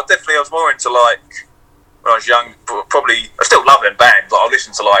funny, I was more into when I was young. Probably, I still love them bands. I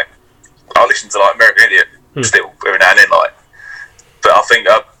listen to American Idiot still every now and then. But I think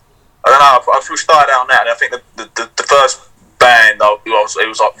I don't know. I started out on that, and I think the first band it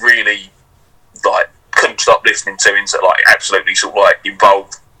was like really couldn't stop listening to into absolutely sort of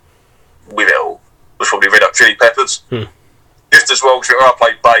involved with it all was probably Red Hot Chili Peppers. Just as well, because I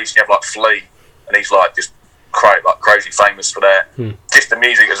played bass, and you have Flea, and he's just crazy famous for that. Just the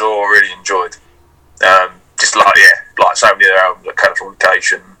music as well, I really enjoyed. Just so many other albums like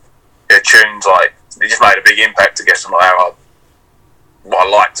Californication, tunes it just made a big impact, I guess, on how what I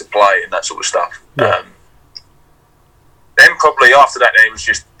like to play and that sort of stuff. Yeah. Then probably after that, then it was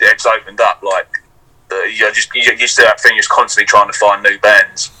just the eggs opened up. You used to that thing, just constantly trying to find new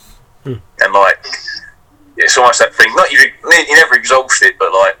bands, and it's almost that thing. Not you never exhaust it,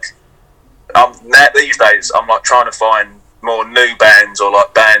 but these days I'm trying to find more new bands or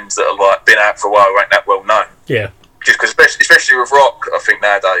bands that are been out for a while, ain't that well known. Yeah. Just because, especially with rock, I think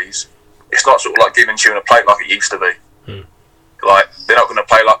nowadays it's not sort of giving tune a plate like it used to be. They're not going to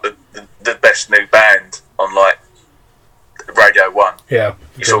play the best new band on Radio 1. Yeah.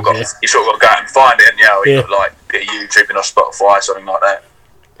 You sort of got to go out and find it, and you got bit of YouTube and Spotify, something like that.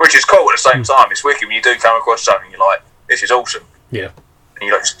 Which is cool at the same time. It's wicked when you do come across something you're like, this is awesome. Yeah. And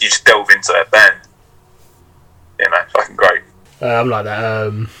you just delve into that band. Yeah, man, fucking great. I'm like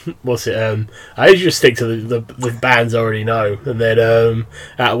that. What's it? I usually just stick to the bands I already know, and then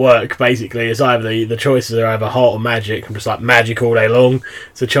at work, basically, it's either the choices are either Heart or Magic. I'm just Magic all day long.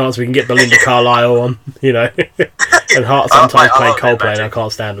 It's a chance we can get Belinda Carlisle on, and Heart sometimes play Coldplay, and I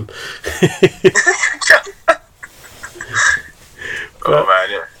can't stand them. Oh man,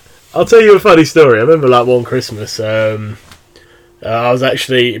 yeah. I'll tell you a funny story. I remember one Christmas. I was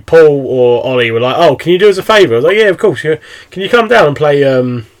actually, Paul or Ollie were like, "Oh, can you do us a favour?" I was like, "Yeah, of course. Can you come down and play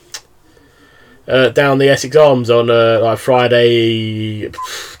down the Essex Arms on Friday,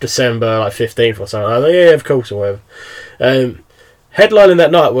 December 15th or something?" I was like, "Yeah, of course," or whatever. Headlining that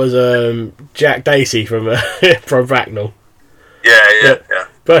night was Jack Dacey from Bracknell. Yeah.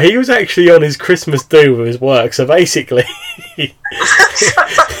 But he was actually on his Christmas do with his work, so basically, it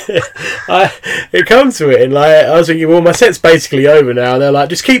comes to it, and I was thinking, well, my set's basically over now, and they're like,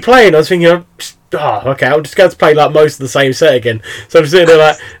 just keep playing. I was thinking, okay, I'm just going to play most of the same set again. So I'm sitting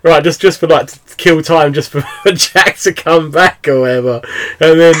there right, just for to kill time, just for Jack to come back or whatever.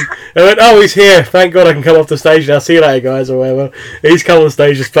 And then I went, oh, he's here. Thank God I can come off the stage now. See you later, guys, or whatever. He's come on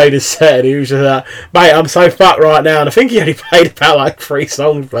stage, just played his set, and he was just like, mate, I'm so fucked right now. And I think he only played about 3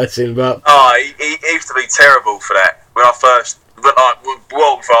 songs, bless him. But he used to be terrible for that. When I first, before I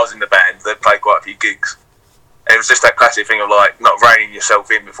was in the band, they played quite a few gigs. And it was just that classic thing of not reining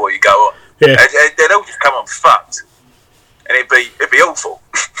yourself in before you go on. Yeah. They'd all just come on fucked, and it'd be awful.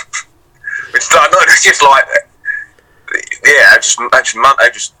 It's it's just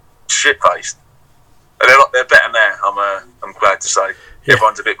just shit faced. They're better now. I'm glad to say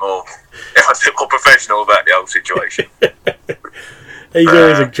everyone's a bit more professional about the whole situation. He's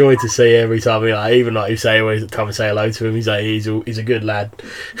always a joy to see every time. Even you say always come and say hello to him. He's he's a good lad.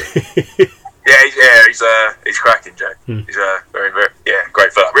 He's cracking, Jack. He's very, very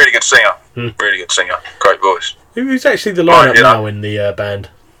great fella. Really good singer. Really good singer. Great voice. Who's actually the lineup now in the band?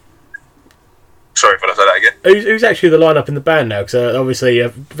 Sorry if I say that again. Who's actually the lineup in the band now? Because obviously I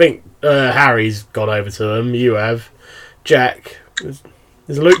think Harry's gone over to them. You have Jack. Is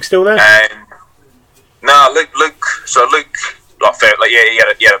Luke still there? No, Luke. So Luke, he had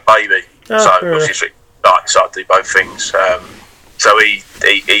a baby. So decided to do both things. So he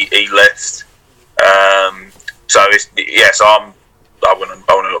left. So I'm one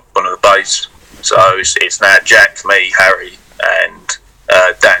of the bass. So it's now Jack, me, Harry, and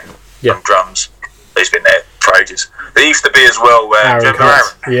Dan on drums. He's been there for ages. There used to be as well. Aaron. Aaron?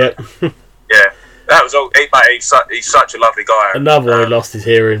 Yeah. That was all. He's such a lovely guy. Another one who lost his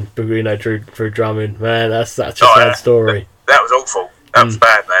hearing, through drumming. Man, that's such a sad story. That was awful. That was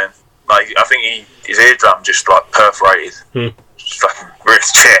bad, man. Like, I think his eardrum just like perforated. Just fucking ripped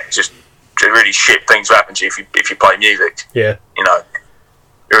his chair. Just really shit things happen to you if you play music. Yeah. You know,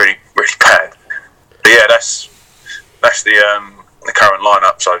 really bad. But yeah, that's the current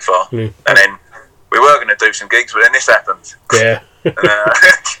lineup so far. And then we were going to do some gigs, but then this happened. Yeah. And,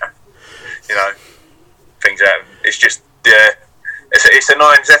 you know, things happen. It's just it's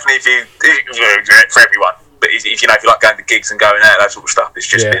annoying. Definitely for everyone. But if you like going to gigs and going out, that sort of stuff, it's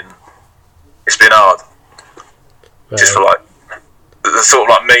just been hard. Just for like the sort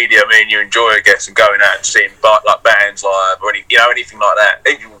of like media me and you enjoy, I guess, and going out and seeing like bands live or anything like that.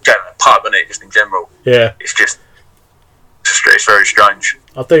 Even going to a pub, and just in general. Yeah. It's very strange.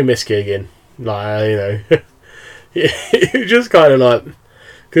 I do miss gigging. Like, you just kind of like,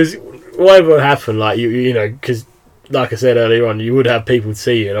 because whatever would happen, like because like I said earlier on, you would have people to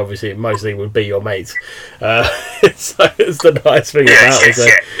see you, and obviously it mostly would be your mates. So it's the nice thing about it.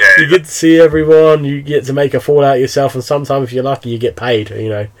 You get to see everyone, you get to make a fall out yourself, and sometimes if you're lucky, you get paid.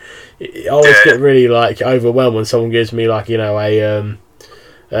 I always get really like overwhelmed when someone gives me like a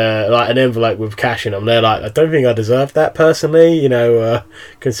like an envelope with cash in them. They're like, I don't think I deserve that personally.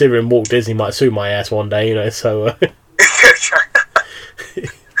 Considering Walt Disney might sue my ass one day. So.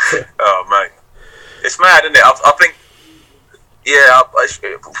 Oh mate, it's mad, isn't it? I think. Yeah, I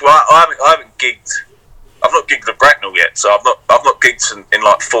haven't gigged. I've not gigged at Bracknell yet, so I've not gigged in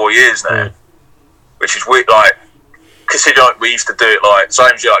like 4 years now, which is weird. Like, considering like, we used to do it like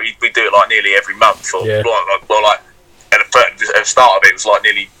same as we do it like nearly every month, or like at the start of it was like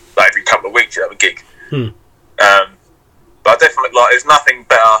nearly like every couple of weeks you have a gig. But I definitely like there's nothing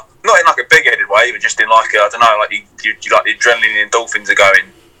better, not in like a big-headed way, but just in like I don't know, like you like the adrenaline and endorphins are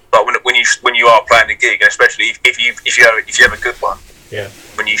going. Like when you are playing a gig, and especially if you have a good one,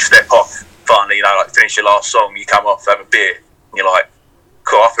 when you step off finally, like finish your last song, you come off, have a beer, and you're like,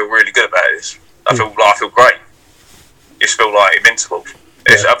 cool, I feel really good about this. I feel great. You just feel like invincible.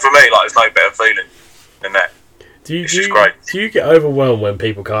 It's, for me, like there's no better feeling than that. It's just great. Do you get overwhelmed when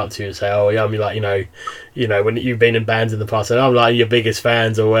people come up to you and say, "Oh, yeah, I'm like, when you've been in bands in the past, and I'm like your biggest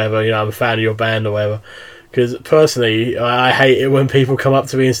fans or whatever, I'm a fan of your band or whatever." Because personally, I hate it when people come up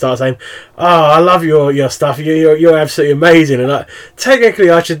to me and start saying, "Oh, I love your stuff. You're absolutely amazing." And technically,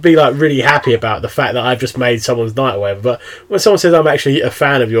 I should be like really happy about the fact that I've just made someone's night or whatever. But when someone says I'm actually a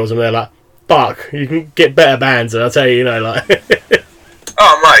fan of yours, and they're like, "Fuck, you can get better bands," and I'll tell you, like.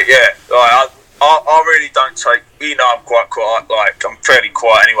 Oh mate, yeah. Like, I really don't take. I'm quite quiet. Like I'm fairly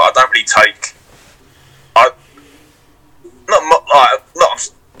quiet anyway. I don't really take.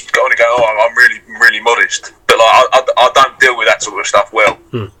 Not going to go. Oh, I'm really modest. But like I don't deal with that sort of stuff well.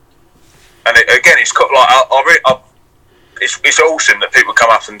 And again, it's got like it's awesome that people come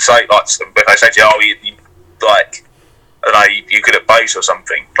up and say like if they say to you, "Oh, you like I don't know, you're good at bass or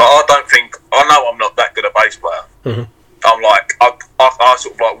something." But I don't think I know I'm not that good a bass player. I'm like I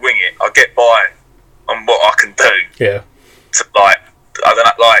sort of like wing it. I get by on what I can do. Yeah. To like I don't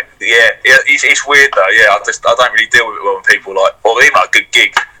know, like it's weird though. Yeah, I don't really deal with it well when people like, or even like a good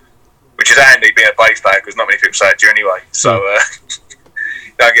gig, which is handy being a bass player because not many people say it to you anyway. So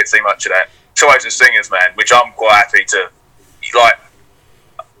you don't get to see much of that. It's always the singers, man, which I'm quite happy to like.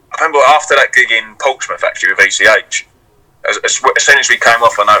 I remember after that gig in Portsmouth actually with ECH, as soon as we came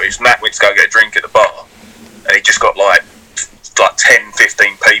off, I noticed Matt went to go get a drink at the bar, and he just got like 10,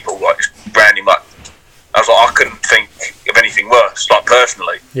 15 people like just random like. I was like, I couldn't think of anything worse, like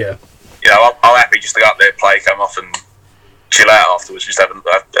personally. Yeah. I'm happy just to go up there, play, come off, and chill out afterwards. Just have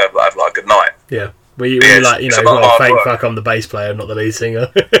like a good night. Yeah. Were you like, thank fuck I'm the bass player, not the lead singer?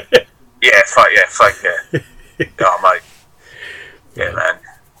 fuck yeah. Oh mate. Yeah, man.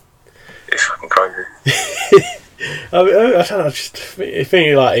 It's fucking crazy. I don't know. Just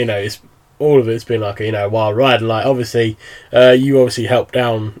thinking like it's. All of it's been like a wild ride, and like obviously you obviously helped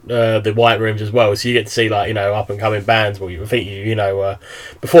down the White Rooms as well, so you get to see like up and coming bands. Well, I think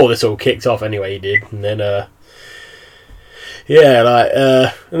before this all kicked off anyway, you did, and then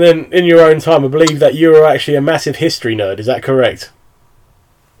and then in your own time, I believe that you were actually a massive history nerd. Is that correct?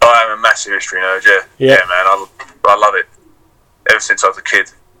 I am a massive history nerd. Yeah, man. I love it. Ever since I was a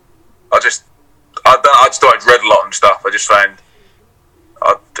kid, I just thought I'd read a lot and stuff. I just found it.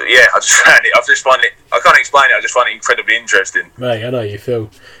 I can't explain it. I just find it incredibly interesting. Mate, I know you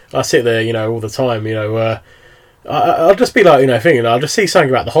feel. I sit there, all the time. I'll just be like, thinking. I'll just see something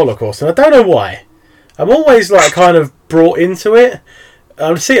about the Holocaust, and I don't know why. I'm always like kind of brought into it.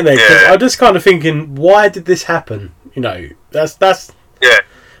 I'm sitting there because I'm just kind of thinking, why did this happen? That's. Yeah.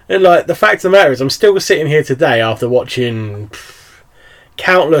 And like the fact of the matter is, I'm still sitting here today after watching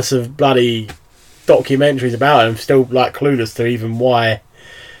countless of bloody documentaries about it. I'm still like clueless to even why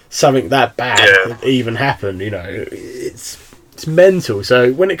something that bad even happened. You know, it's mental.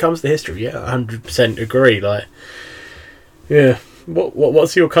 So when it comes to history, 100% agree. Like, yeah.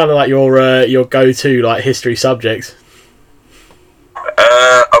 What's your kind of like your go-to like history subjects?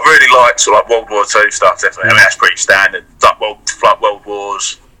 I really like sort of like World War II stuff. Definitely, I mean that's pretty standard. Like world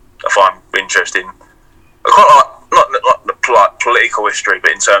wars, I find interesting. I quite like not political history,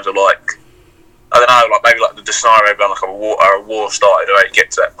 but in terms of like I don't know, like maybe like the scenario about like a war started, or how you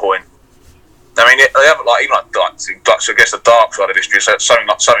get to that point. I mean, they haven't like even like so I guess the dark side of history, so something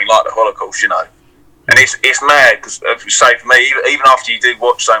like the Holocaust, you know. And it's mad because, say for me, even after you do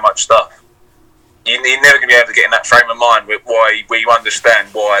watch so much stuff, you're never going to be able to get in that frame of mind where you understand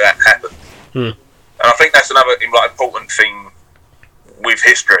why that happened. And I think that's another like important thing with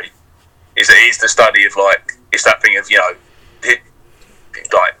history is it is the study of like it's that thing of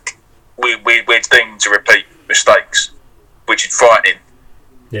like we're doomed to repeat mistakes, which is frightening.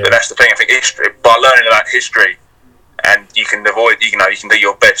 Yeah. But that's the thing. I think history, by learning about history, and you can avoid, you can do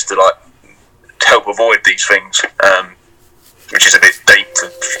your best to like help avoid these things, which is a bit deep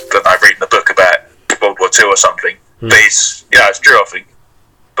to read in the book about World War II or something. But it's true, I think.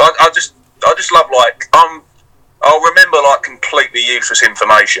 But I just love like I'll remember like completely useless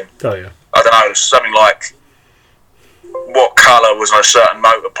information. Oh yeah. I don't know, something like what colour was on a certain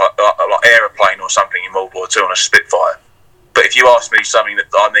like aeroplane or something in World War II on a Spitfire. But if you ask me something that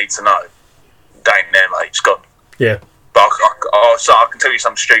I need to know, it ain't there, mate. It's gone. Yeah. But I can tell you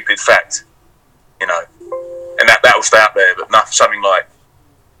some stupid fact, and that'll stay up there. But nothing, something like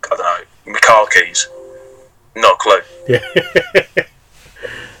I don't know, my car keys, not a clue. Yeah.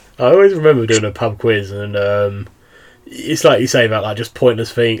 I always remember doing a pub quiz, and it's like you say about like just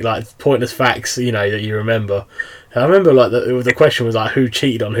pointless facts, that you remember. And I remember like the question was like who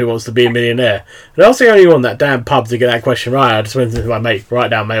cheated on Who Wants to Be a Millionaire, and I was the only one that damn pub to get that question right. I just went to my mate,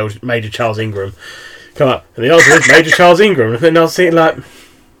 write down Major Charles Ingram, come up, and the answer is Major Charles Ingram. And then I was thinking like,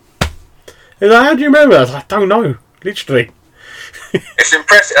 how do you remember? I was like, I don't know, literally. It's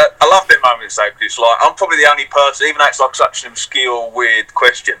impressive. I love that moment though, because it's like I'm probably the only person, even though it's like such an obscure, weird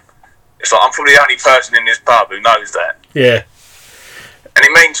question. It's like I'm probably the only person in this pub who knows that. Yeah. And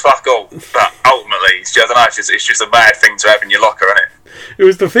it means fuck all, but ultimately, I don't know, it's just a bad thing to have in your locker, isn't it? It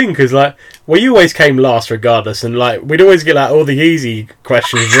was the thing, because like, we always came last regardless, and like, we'd always get like all the easy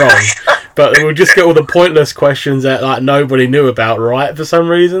questions wrong, but we'd just get all the pointless questions that like nobody knew about right for some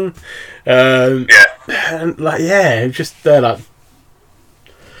reason. And like, it was just like,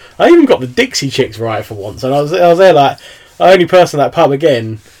 I even got the Dixie Chicks right for once, and I was there like, the only person at that pub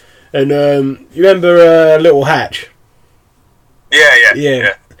again, and you remember Little Hatch?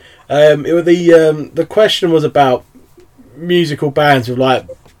 Yeah. It was the question was about musical bands with like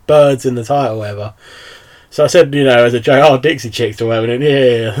birds in the title, or whatever. So I said, as a joke, Dixie Chicks or whatever. And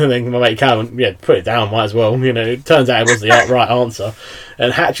and then my mate Calvin, put it down, might as well. It turns out it was the right answer.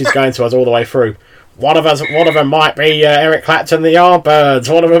 And Hatch is going to us all the way through. One of them might be Eric Clapton and the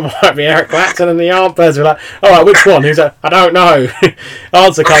Yardbirds. One of them might be Eric Clapton and the Yardbirds. We're like, all right, which one? He's like, I don't know.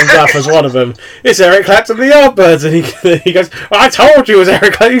 Answer comes up as one of them. It's Eric Clapton and the Yardbirds. And he goes, I told you it was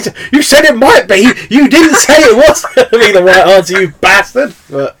Eric Clapton. You said it might be. You didn't say it was going to be the right answer, you bastard.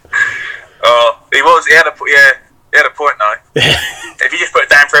 But he was. He had a point though. If you just put it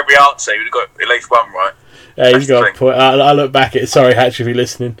down for every answer, you'd have got at least one right. Yeah, he's got a point. I look back at it. Sorry, Hatch, if you're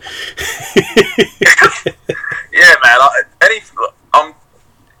listening. Yeah, man.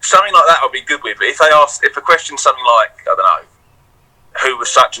 Something like that I'll be good with. But if a question's something like, I don't know, who was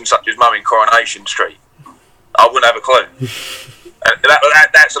such and such's mum in Coronation Street, I wouldn't have a clue. And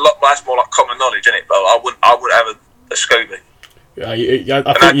that's a lot. That's more like common knowledge, isn't it? But I wouldn't have a Scooby.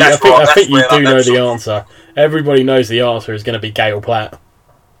 I think you do know the answer. Everybody knows the answer is going to be Gail Platt.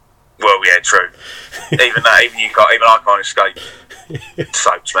 Well, yeah, true. Even I can't escape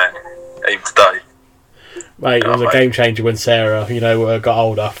soaps, man. Even today. Mate, it was a game changer when Sarah, got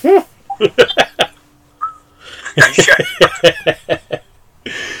older. But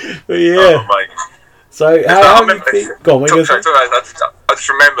yeah. Oh, mate. So how do you think? Go on, I just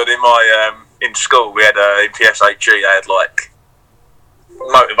remembered in school we had in PSHE they had like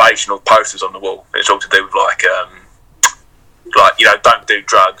motivational posters on the wall. It's all to do with like don't do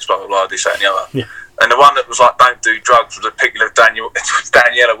drugs, blah blah blah, this that and the other. Yeah. And the one that was like don't do drugs was a picture of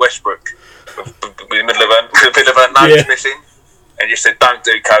Daniela Westbrook with the middle of her nose missing, and just said don't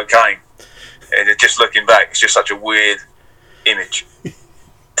do cocaine. And just looking back, it's just such a weird image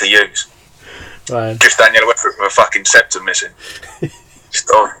to use. Right. Just Daniela Westbrook with a fucking septum missing. Just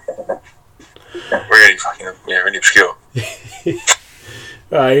really fucking, really obscure.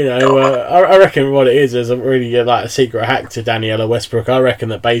 Right, I reckon what it isn't really like a secret hack to Daniela Westbrook. I reckon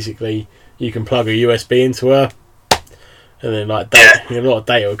that basically you can plug a USB into her, and then like a lot of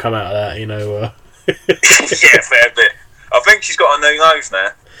data will come out of that. Yeah, fair bit. I think she's got a new nose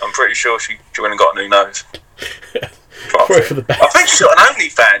now. I'm pretty sure she went and got a new nose. For the best. I think she's got an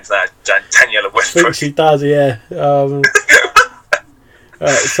OnlyFans now, Daniela Westbrook. I think she does, yeah.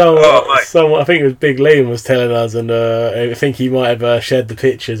 Someone, I think it was Big Liam was telling us, and I think he might have shared the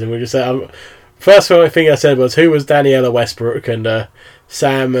pictures, and we just said, first thing I said was, who was Daniela Westbrook? And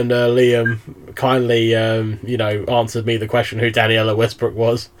Sam and Liam kindly, answered me the question who Daniela Westbrook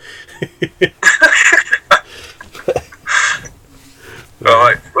was.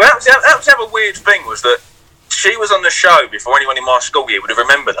 Right. Well, that was the other weird thing, was that she was on the show before anyone in my school year would have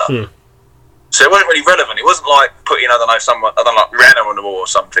remembered her. So it wasn't really relevant. It wasn't like putting, like Rihanna on the wall or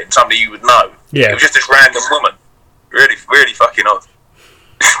something, somebody you would know. Yeah. It was just this random woman. Really, really fucking odd.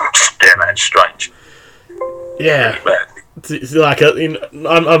 Yeah, man, strange. Yeah. Really it's like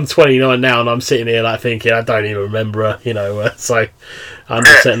I'm 29 now, and I'm sitting here like thinking I don't even remember her. So I'm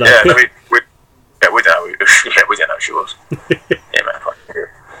just sitting there. We don't know who she was. Yeah, man.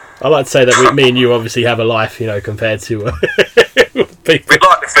 I like to say that me and you obviously have a life, compared to people. We'd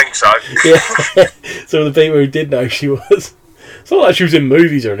like to think so. Yeah. So the people who did know she was. It's not like she was in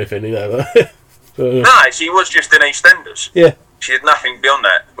movies or anything, But, no, she was just in EastEnders. Yeah. She did nothing beyond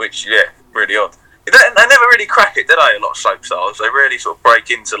that, which, really odd. They never really crack it, did they, a lot of soap stars? They really sort of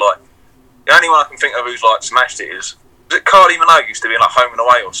break into, like... The only one I can think of who's, like, smashed it is... Was it Kylie Minogue used to be in, like, Home and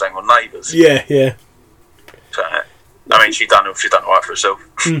Away or something, or Neighbours? Yeah, yeah. So, I mean, she's done all right for herself.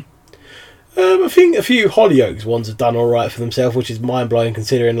 I think a few Hollyoaks ones have done all right for themselves, which is mind blowing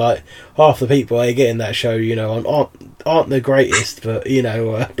considering like half the people they get in that show, aren't the greatest, but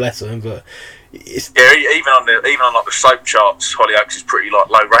bless them. But it's... even on like the soap charts, Hollyoaks is pretty like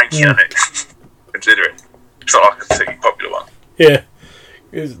low ranking on it, considering it's not like a particularly popular one. Yeah,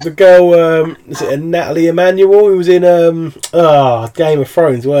 the girl, is it Natalie Emmanuel who was in Game of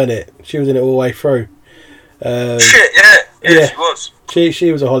Thrones, weren't it? She was in it all the way through. Yeah, she was.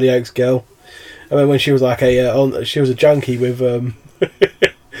 She was a Hollyoaks girl. I mean, when she was like she was a junkie with with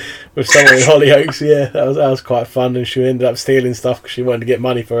someone in Hollyoaks. Yeah, that was quite fun, and she ended up stealing stuff because she wanted to get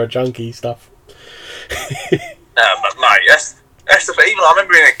money for her junkie stuff. But mate, that's the thing. Even I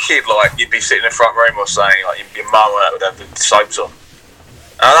remember being a kid, like you'd be sitting in the front room or saying, like your mum would have the soaps on. And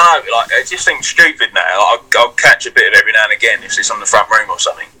I don't know, like it just seems stupid now. Like, I'll catch a bit of it every now and again if it's on the front room or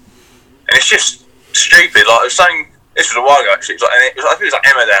something, and it's just stupid. Like I was saying. This was a while ago actually. I think it was like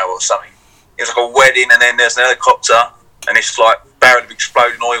Emmerdale or something. It was like a wedding, and then there's an helicopter, and it's like barrel of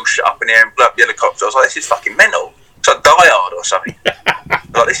exploding oil shut up in the air and blow up the helicopter. I was like, this is fucking mental. It's like Die Hard or something.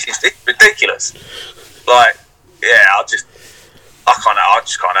 Like this is ridiculous. Like, yeah, I just can't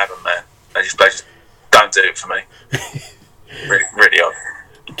have them, man. They just don't do it for me. Really, really odd.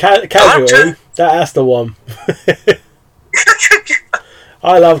 Casualty, that's the one.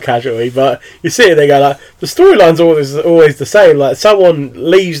 I love Casualty, but you see it, they go like the storyline's always the same. Like someone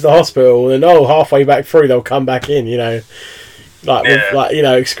leaves the hospital, and halfway back through they'll come back in. With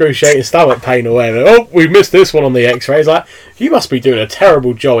excruciating stomach pain or whatever. Oh, we missed this one on the X-rays. Like you must be doing a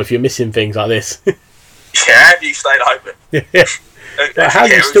terrible job if you're missing things like this. Yeah, have you stayed open? Yeah. How are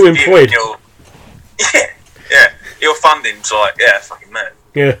you still employed? Your funding's like fucking mad.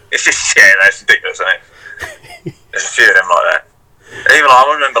 Yeah, it's just that's ridiculous, isn't it? There's a few of them like that. Even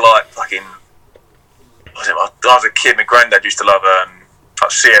I remember like fucking. When I was a kid, my granddad used to love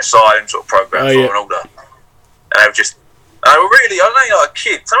like CSI and sort of programs, Law and Order, and they were really. I don't know, like a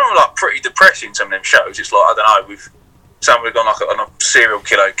kid. Some of them were like pretty depressing. Some of them shows. It's like I don't know. Some have gone like on a serial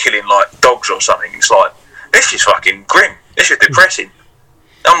killer killing like dogs or something. It's like this is fucking grim. This is depressing.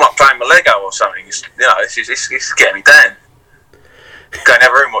 I'm like playing my Lego or something. It's getting me down. Go in the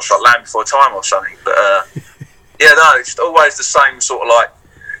other room, watch like Land Before Time or something, but. It's always the same sort of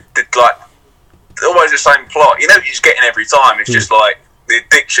always the same plot. You know what you're just getting every time. It's just like the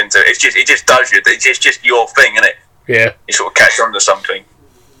addiction to it. It just does you. It's just your thing, isn't it? Yeah. You sort of catch on to something.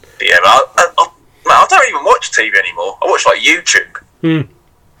 But yeah, I don't even watch TV anymore. I watch like YouTube.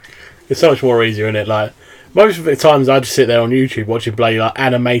 It's so much more easier, isn't it? Like most of the times, I just sit there on YouTube watching bloody like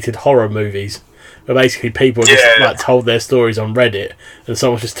animated horror movies. Where basically people just like told their stories on Reddit, and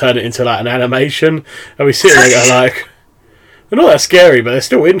someone's just turned it into like an animation, and we sit there and go like, they're not that scary, but they're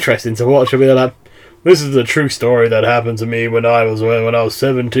still interesting to watch. I mean, they're like, this is the true story that happened to me when I was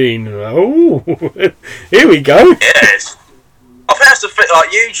 17. And like, oh, here we go. Yes, I think that's the thing.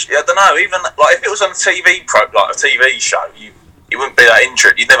 Like usually, I don't know. Even like if it was on a TV show, you wouldn't be that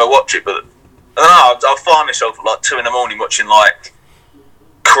interested. You'd never watch it, but I don't know. I'll find myself at like 2 a.m. watching like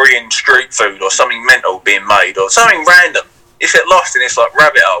Korean street food or something mental being made or something random. You get lost in this like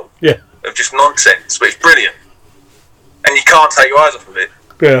rabbit hole of just nonsense, but it's brilliant, and you can't take your eyes off of it.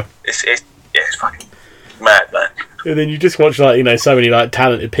 Yeah, it's fucking mad, man. And then you just watch like so many like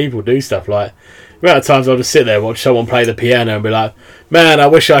talented people do stuff. Like the amount of times I'll just sit there and watch someone play the piano and be like, man, I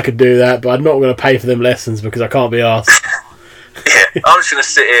wish I could do that, but I'm not going to pay for them lessons because I can't be arsed. Yeah, I'm just going to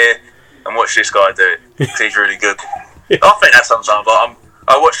sit here and watch this guy do it because he's really good. I think that sometimes like,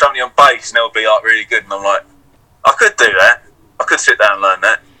 I watch somebody on bass and they'll be like really good, and I'm like, I could do that. I could sit down and learn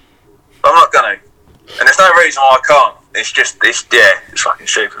that, but I'm not going to. And there's no reason why I can't. It's fucking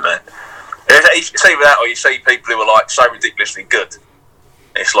stupid, man. It's either that or you see people who are like so ridiculously good.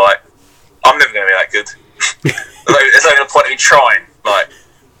 It's like, I'm never going to be that good. There's no point in trying. Like,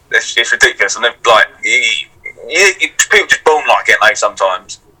 it's ridiculous. And like, people just born like it, like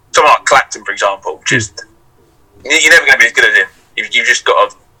sometimes. Someone like Clapton, for example, just you're never going to be as good as him. You've just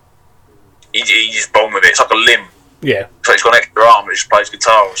got to. He's just born with it. It's like a limb. Yeah. So he's got an extra arm and he just plays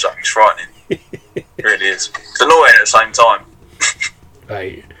guitar or something. It's frightening. It really is. It's annoying at the same time.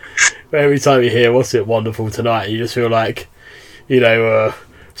 Right. Every time you hear "What's It Wonderful Tonight," you just feel like,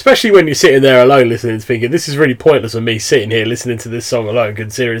 especially when you're sitting there alone listening and thinking, this is really pointless of me sitting here listening to this song alone,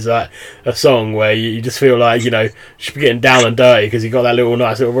 considering it's like a song where you just feel like, you should be getting down and dirty because you got that little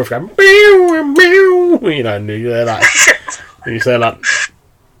nice little riff going, and you're like, and you say like,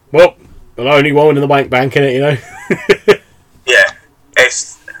 well, I'm only one in the bank, innit, Yeah,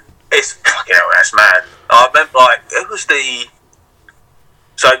 it's fucking hell, that's mad. I remember, like, it was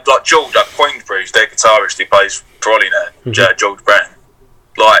so, like, George, like, Queensbury's, their guitarist who plays for Ollie now, George Brown,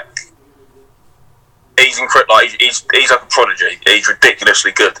 like, he's incredible, like, he's like a prodigy, he's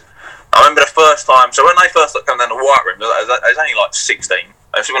ridiculously good. I remember the first time, so when they first come down the White Room, I was only, like, 16,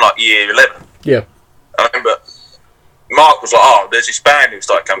 I was in, like, year 11. Yeah. I remember Mark was like, oh, there's this band who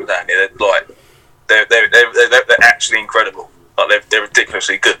started coming down here, they're actually incredible, like, they're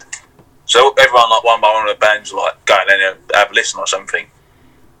ridiculously good. So everyone, like, one by one of the bands, were, like, going in there and have a listen or something.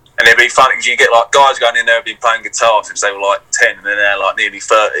 And it'd be funny because you get like guys going in there who've been playing guitar since they were like 10 and then they're like nearly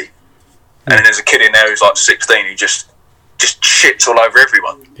 30. And then there's a kid in there who's like 16 who just shits all over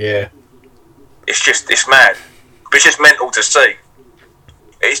everyone. Yeah. It's mad. But it's just mental to see.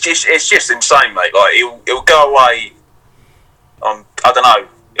 It's just insane, mate. Like he'll go away on, I don't know,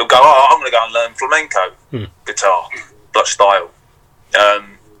 he'll go, oh, I'm going to go and learn flamenco guitar, like style.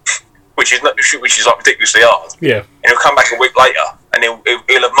 Which is like ridiculously hard. Yeah. And he'll come back a week later and he'll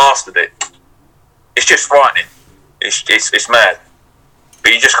have mastered it. It's just frightening. It's mad.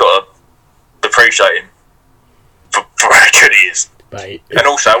 But you just got to appreciate him for how good he is. Mate. And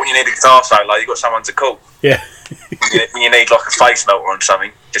also, when you need a guitar solo, you've got someone to call. Yeah. When you need like a face melter or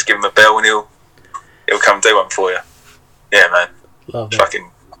something, just give him a bell and he'll come do one for you. Yeah, man. Love it. Fucking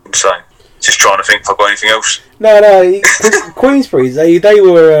insane. Just trying to think if I've got anything else. No. Queensbury's. They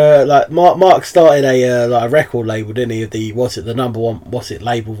were like Mark started a record label, didn't he? The number one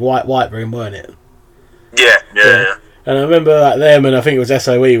label White Room, weren't it? Yeah. And I remember like them, and I think it was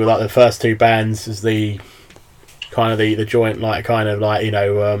SOE were like the first two bands as the kind of the joint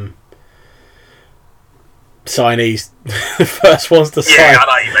signees, the first ones to sign. Yeah, I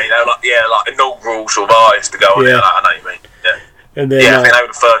know what you mean. They're like inaugural sort of artists to go on. Yeah, I know what you mean. Yeah. And then I think they were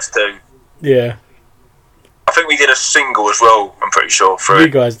the first two. Yeah. I think we did a single as well, I'm pretty sure. You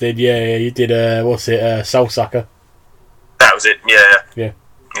guys did, yeah. You did, Soul Sucker. That was it, yeah. Yeah.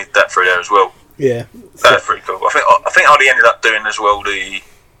 You did that through there as well. Yeah. That's pretty cool. I think Ollie ended up doing as well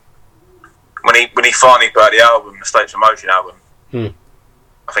when he finally put out the album, the States of Motion album.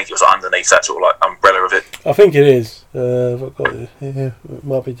 I think it was underneath that sort of like umbrella of it. I think it is. I've got it. Yeah, it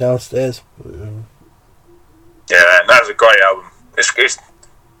might be downstairs. Yeah, that was a great album. It's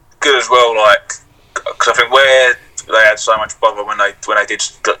good as well, like, because I think where they had so much bother when they did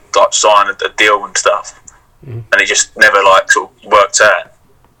like sign a deal and stuff, and it just never like sort of worked out.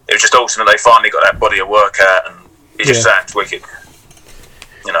 It was just awesome that they finally got that body of work out, and it just sounds wicked.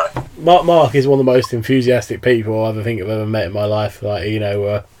 Mark is one of the most enthusiastic people I think I've ever met in my life. Like,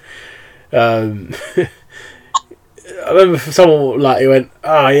 I remember someone like he went,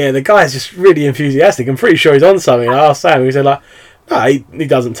 "Oh yeah, the guy's just really enthusiastic. I'm pretty sure he's on something." And I asked Sam, he said like, "No, he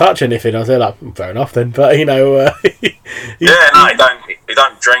doesn't touch anything." I said like, "Fair enough then." But he don't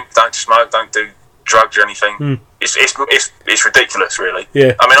drink, don't smoke, don't do drugs or anything. It's ridiculous, really.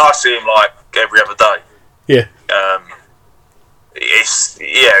 Yeah. I mean, I see him like every other day. Yeah. He's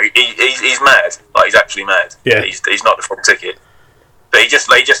mad. Like, he's actually mad. Yeah. He's not the full ticket, but he just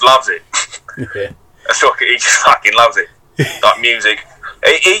loves it. Yeah. That's what he just fucking loves it. like music.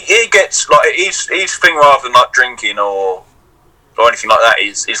 He gets like his thing rather than like drinking or anything like that.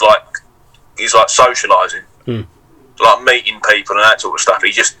 He's like socialising, like meeting people and that sort of stuff.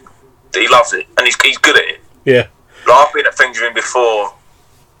 He loves it and he's good at it. Yeah. Like, I've been at things with him before.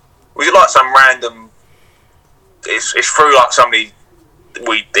 Was it like some random? It's through like somebody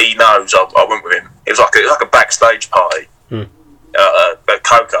he knows. I went with him. It was like a backstage party at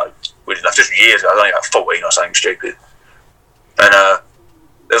Coco. We did that just years ago. I was only about 14 or something stupid. And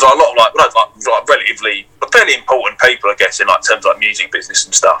there's like a lot of like relatively fairly important people, I guess, in like terms of like music business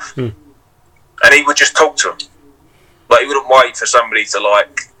and stuff. And he would just talk to them. Like he wouldn't wait for somebody to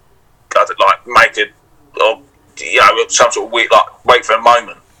make it or some sort of weird wait for a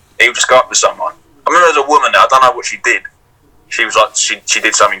moment. He would just go up to someone. I remember there was a woman there. I don't know what she did. She was like she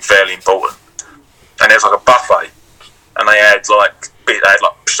did something fairly important, and there was like a buffet, and they had like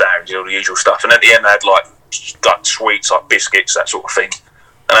sandwiches, all the usual stuff, and at the end they had like sweets, like biscuits, that sort of thing.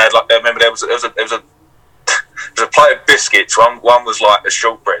 And I remember there was a plate of biscuits. One was like a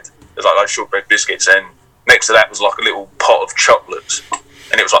shortbread. There's like those shortbread biscuits, and next to that was like a little pot of chocolates,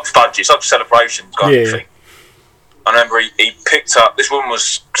 and it was like fudge. It's like a celebration kind of thing. I remember he picked up. This woman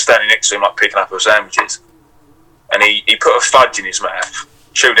was standing next to him, like picking up her sandwiches, and he put a fudge in his mouth,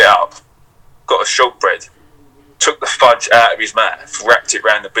 chewed it up, got a shortbread, took the fudge out of his mouth, wrapped it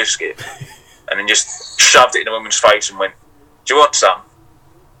around the biscuit, and then just shoved it in the woman's face and went, "Do you want some?"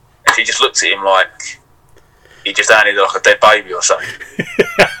 And she just looked at him like he just handed her like a dead baby or something.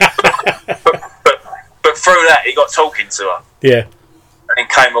 but through that, he got talking to her. Yeah. And then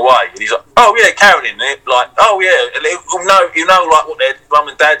came away, and he's like, "Oh yeah, Carolyn." Like, "Oh yeah," you know, like what their mum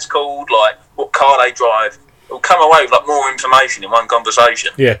and dad's called, like what car they drive. He'll come away with like more information in one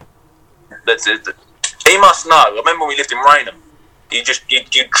conversation. Yeah. He must know. I remember when we lived in Raynham. You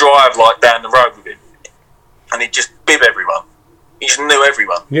drive like down the road with him, and he'd just bib everyone. He just knew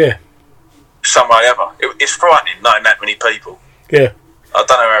everyone. Yeah. Some way or other. It's frightening knowing that many people. Yeah. I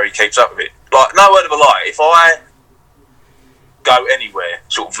don't know how he keeps up with it. Like, no word of a lie. If I go anywhere,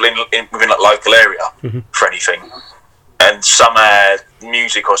 sort of within like local area for anything, and somehow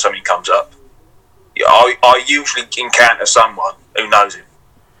music or something comes up, I usually encounter someone who knows him.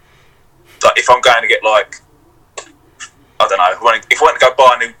 Like if I'm going to get like, I don't know, if I want to go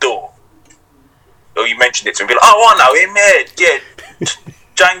buy a new door, or you mentioned it to me, be like, "Oh, I know him, yeah,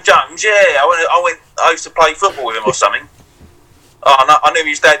 James Jones, yeah, I used to play football with him or something. Oh, no, I knew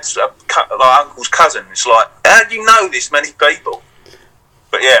his dad's uncle's cousin." It's like, how do you know this many people?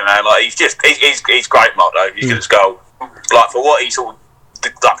 But yeah, man, like he's great, Mark. Though he's good as gold. Like for what he sort of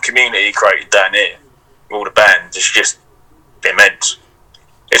that community he created down here, with all the bands, it's just immense.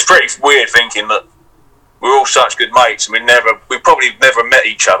 It's pretty weird thinking that we're all such good mates and we probably never met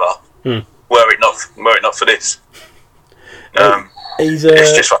each other were it not for this. It's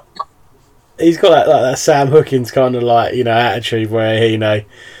just like, he's got that Sam Hookins kind of like, you know, attitude where he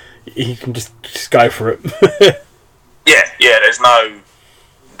can just go for it. yeah. There's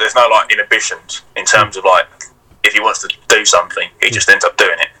no like inhibitions in terms of like if he wants to do something, he just ends up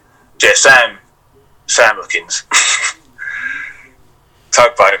doing it. Yeah, Sam Hookins.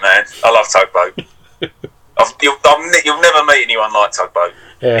 Tugboat, man. I love Tugboat. You'll never meet anyone like Tugboat.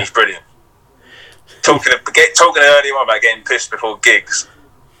 Yeah. He's brilliant. Talking earlier on about getting pissed before gigs,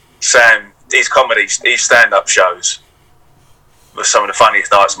 Sam, his comedy, his stand-up shows were some of the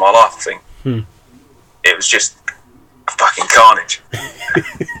funniest nights of my life, I think. It was just fucking carnage.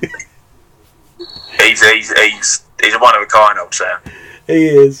 He's a one of a kind, old Sam. He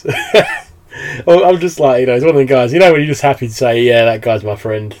is. I'm just like, you know, he's one of the guys, you know, when you're just happy to say, yeah, that guy's my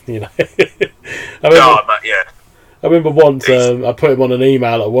friend, you know. I remember once I put him on an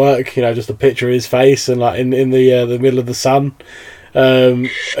email at work, you know, just a picture of his face and like in the middle of the sun. And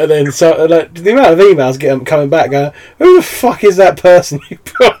then so like, the amount of emails coming back going, who the fuck is that person who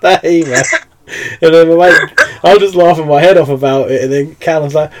put that email? And then I was just laughing my head off about it, and then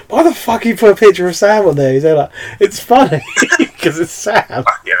Callum's like, why the fuck you put a picture of Sam on there? He's like, it's funny because it's Sam.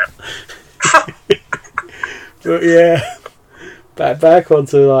 But yeah, back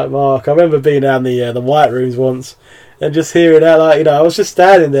onto like Mark. I remember being down the White Rooms once and just hearing that, like, you know, I was just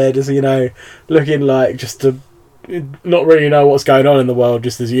standing there, just, you know, looking like just to not really know what's going on in the world,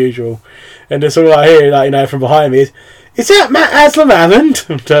 just as usual, and just all I hear, like, you know, from behind me is that Matt Haslam Hammond?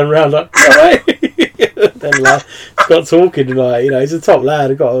 And turn around like, no. Then like got talking, and like, you know, he's a top lad.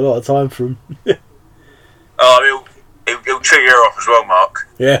 I've got a lot of time for him. Oh, he'll chew you off as well, Mark.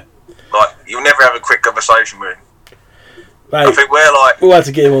 Yeah. Like, you'll never have a quick conversation with him. Mate, I think we'll have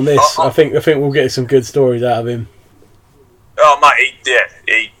to get him on this. I think we'll get some good stories out of him. Oh, mate,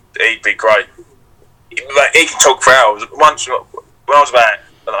 he'd be great. he can talk for hours. Once when I was about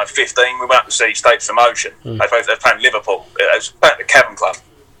 15, we went up to see States of Motion. They were playing Liverpool. It was playing at the Cavern Club,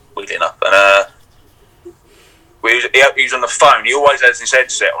 weirdly enough. And he was on the phone. He always has his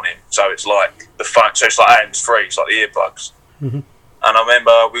headset on him, so it's like the phone. So it's like hands-free. It's like the earplugs. Mm-hmm. And I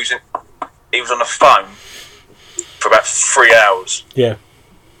remember he was on the phone for about 3 hours. Yeah.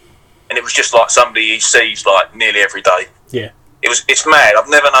 And it was just like somebody he sees like nearly every day. Yeah. It's mad. I've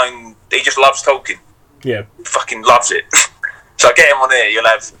never known. He just loves talking. Yeah. Fucking loves it. So get him on here. You'll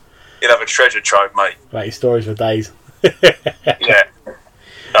have a treasure trove, mate. Like his stories for days. Yeah.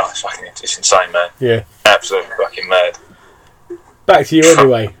 Oh, it's insane, man. Yeah. Absolutely fucking mad. Back to you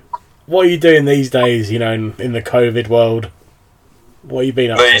anyway. What are you doing these days, in the COVID world? What have you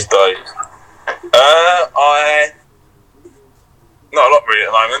been up to? These days? Not a lot really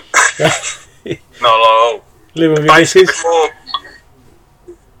at the moment. Not a lot at all. Living with your missus?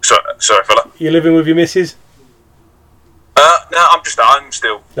 Sorry, fella. You living with your missus? No, I'm just at home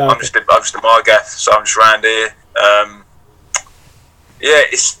still. Oh, I'm just at my gaff, so I'm just around here. Yeah,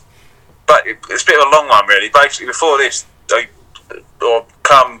 it's a bit of a long one, really. Basically, before this, when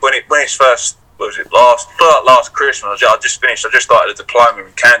it's first, what was it, last Christmas, I just finished. I just started a diploma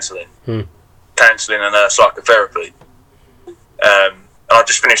in counselling, and psychotherapy, and I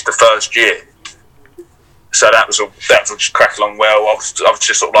just finished the first year. So that was all just cracking along well. I was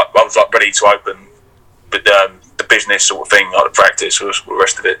just sort of I was ready to open, but the business sort of thing, like the practice, was the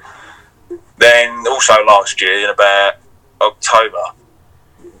rest of it. Then also last year in about October.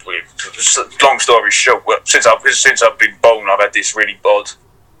 Long story short, since I've been born, I've had this really odd,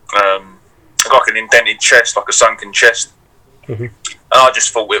 like an indented chest, like a sunken chest, and I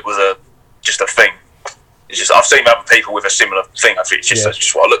just thought it was just a thing. It's just I've seen other people with a similar thing. I think it's just, that's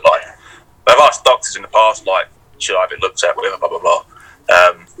just what I look like. I've asked doctors in the past, like, should I have it looked at, whatever, blah blah blah.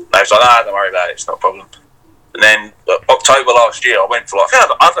 They was like, nah, don't worry about it, it's not a problem. And then October last year, I went for I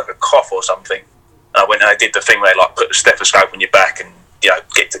had like a cough or something. And I went and I did the thing where they like put the stethoscope on your back and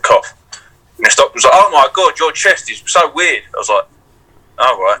get the cough. And the doctor was like, "Oh my god, your chest is so weird." I was like,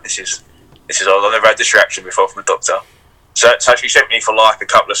 "Oh right, this is odd. I've never had this reaction before from a doctor." So she sent me for like a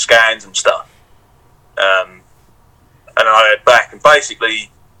couple of scans and stuff. And then I heard back, and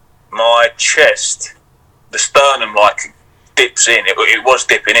basically my chest, the sternum like dips in. It was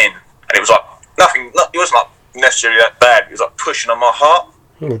dipping in, and it was like nothing. It wasn't like necessarily that bad. It was like pushing on my heart.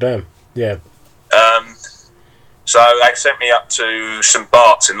 Oh damn! Yeah. So they sent me up to St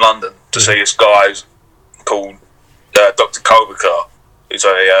Bart's in London to see this guy called Dr. Costa, who's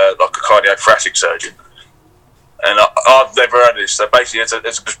a cardiothoracic surgeon. And I've never heard of this. So basically,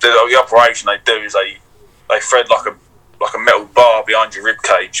 the operation they do is they thread like a metal bar behind your rib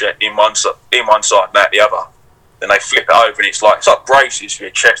cage in one side, and out the other. Then they flip it over, and it's like braces for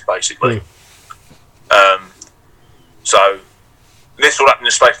your chest, basically. So this all happened in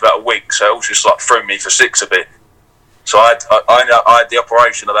the space of about a week. So it all just threw me for six a bit. So I had the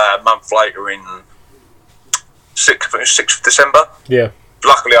operation about a month later in 6th of December. Yeah.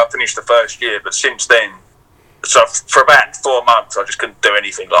 Luckily, I finished the first year, but since then, so for about 4 months, I just couldn't do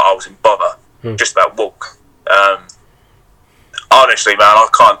anything. Like I was in bother, just about walk. Honestly, man, I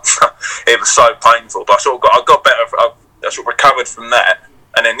can't. It was so painful, but I got better. I sort of recovered from that,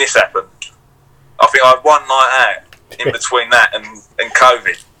 and then this happened. I think I had one night out in between that and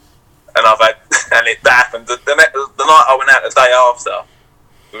COVID. And that happened the night I went out the day after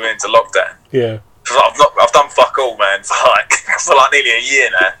we went into lockdown. Yeah. So I've done fuck all, man, for nearly a year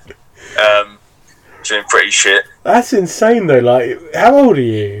now. It's been pretty shit. That's insane though. Like, how old are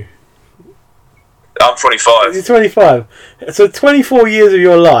you? I'm 25. You're 25. So 24 years of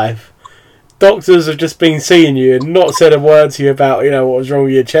your life, doctors have just been seeing you and not said a word to you about what was wrong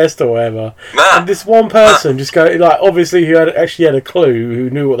with your chest or whatever. Nah. And this one person just go obviously who actually had a clue,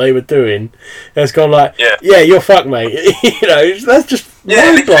 who knew what they were doing, has gone yeah, you're fucked, mate. That's just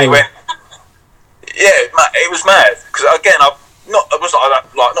literally went. Yeah, it was mad because again, it was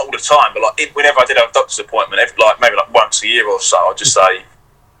not all the time, but whenever I did have a doctor's appointment, maybe once a year or so, I'd just say,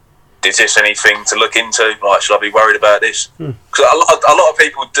 "Is this anything to look into? Should I be worried about this?" Because a lot of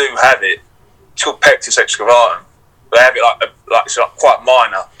people do have it. It's called pectus excavatum. They have it it's quite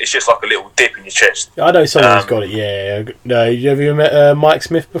minor. It's just like a little dip in your chest. I know someone who's got it. Yeah. No, have you met Mike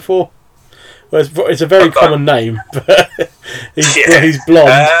Smith before? Well, it's a very common name, but he's blonde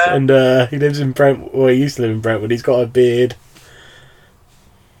and he lives in Brentwood. Well, he used to live in Brentwood. He's got a beard.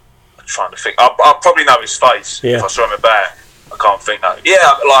 I'm trying to think. I'll probably know his face if I saw him about. I can't think though.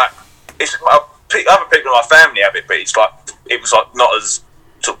 Yeah, it's other people in my family have it, but it's it was not as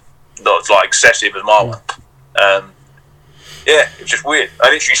excessive as my one. Yeah, it was just weird.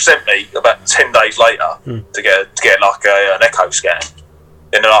 They literally sent me about 10 days later to get like an echo scan.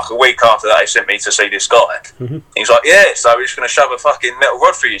 And then like a week after that, they sent me to see this guy. Mm-hmm. He was like, "Yeah, so we're just going to shove a fucking metal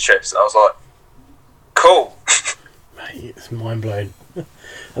rod through your chest." And I was like, "Cool." Mate, it's mind blowing.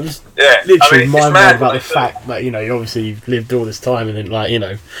 I'm just literally mind blown about the fact that, you know, obviously you've lived all this time and then, like, you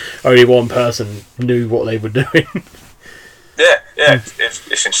know, only one person knew what they were doing.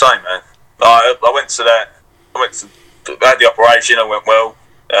 It's insane, man. I went to that. I had the operation. I went well.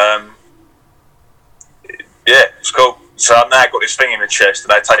 It's cool. So I've now got this thing in my chest,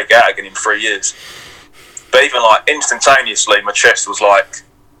 and they take it out again in 3 years. But even like instantaneously, my chest was like,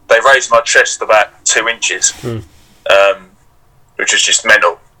 they raised my chest about 2 inches, which is just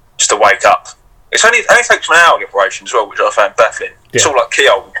mental, just to wake up. It only takes an hour the operation as well, which I found baffling. Yeah. It's all like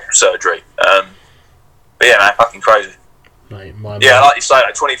keyhole surgery. But yeah, man, fucking crazy. Mate, like you say,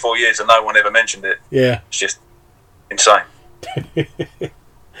 like 24 years and no one ever mentioned it. Yeah, it's just insane.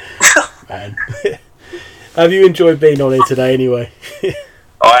 Man. Have you enjoyed being on here today anyway?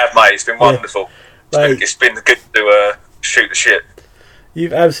 I have, mate. It's been wonderful. It's been good to shoot the shit.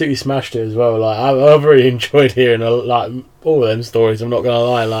 You've absolutely smashed it as well. Like I've really enjoyed hearing like all of them stories. I'm not gonna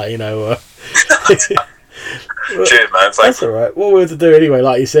lie. Like, you know. Cheers, man. That's all right. What we had to do anyway,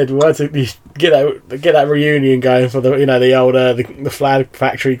 like you said, we had to get that reunion going for the the old the Flag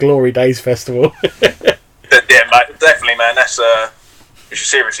Factory Glory Days Festival. Yeah, mate. Definitely, man. That's you should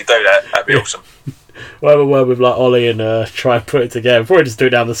seriously do that. That'd be awesome. We'll have a word with like Ollie and try and put it together. Probably just do it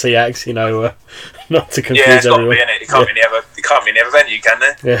down the C-Ax, you know, not to confuse it's everyone. Yeah, it's got to be in it. It can't be in every venue, can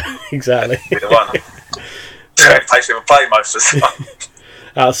there? Yeah, exactly. Be the one. It's the only place we ever play most of the time.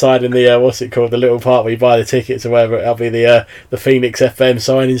 Outside in the what's it called, the little part where you buy the tickets or whatever, that'll be the Phoenix FM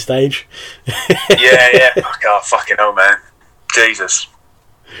signing stage. yeah. Oh, fucking hell, man. Jesus.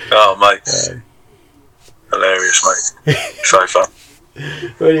 Oh, mate. Hilarious, mate. So fun.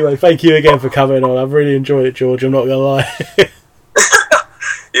 Well, anyway, thank you again for coming on. I've really enjoyed it, George. I'm not gonna lie.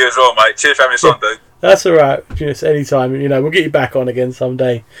 You as well, mate. Cheers for having us on, dude. That's alright. Just anytime, you know, we'll get you back on again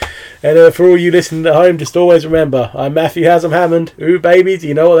someday. And for all you listening at home, just always remember, I'm Matthew Haslam Hammond. Ooh, baby, do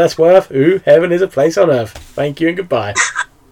you know what that's worth? Ooh, heaven is a place on earth. Thank you and goodbye.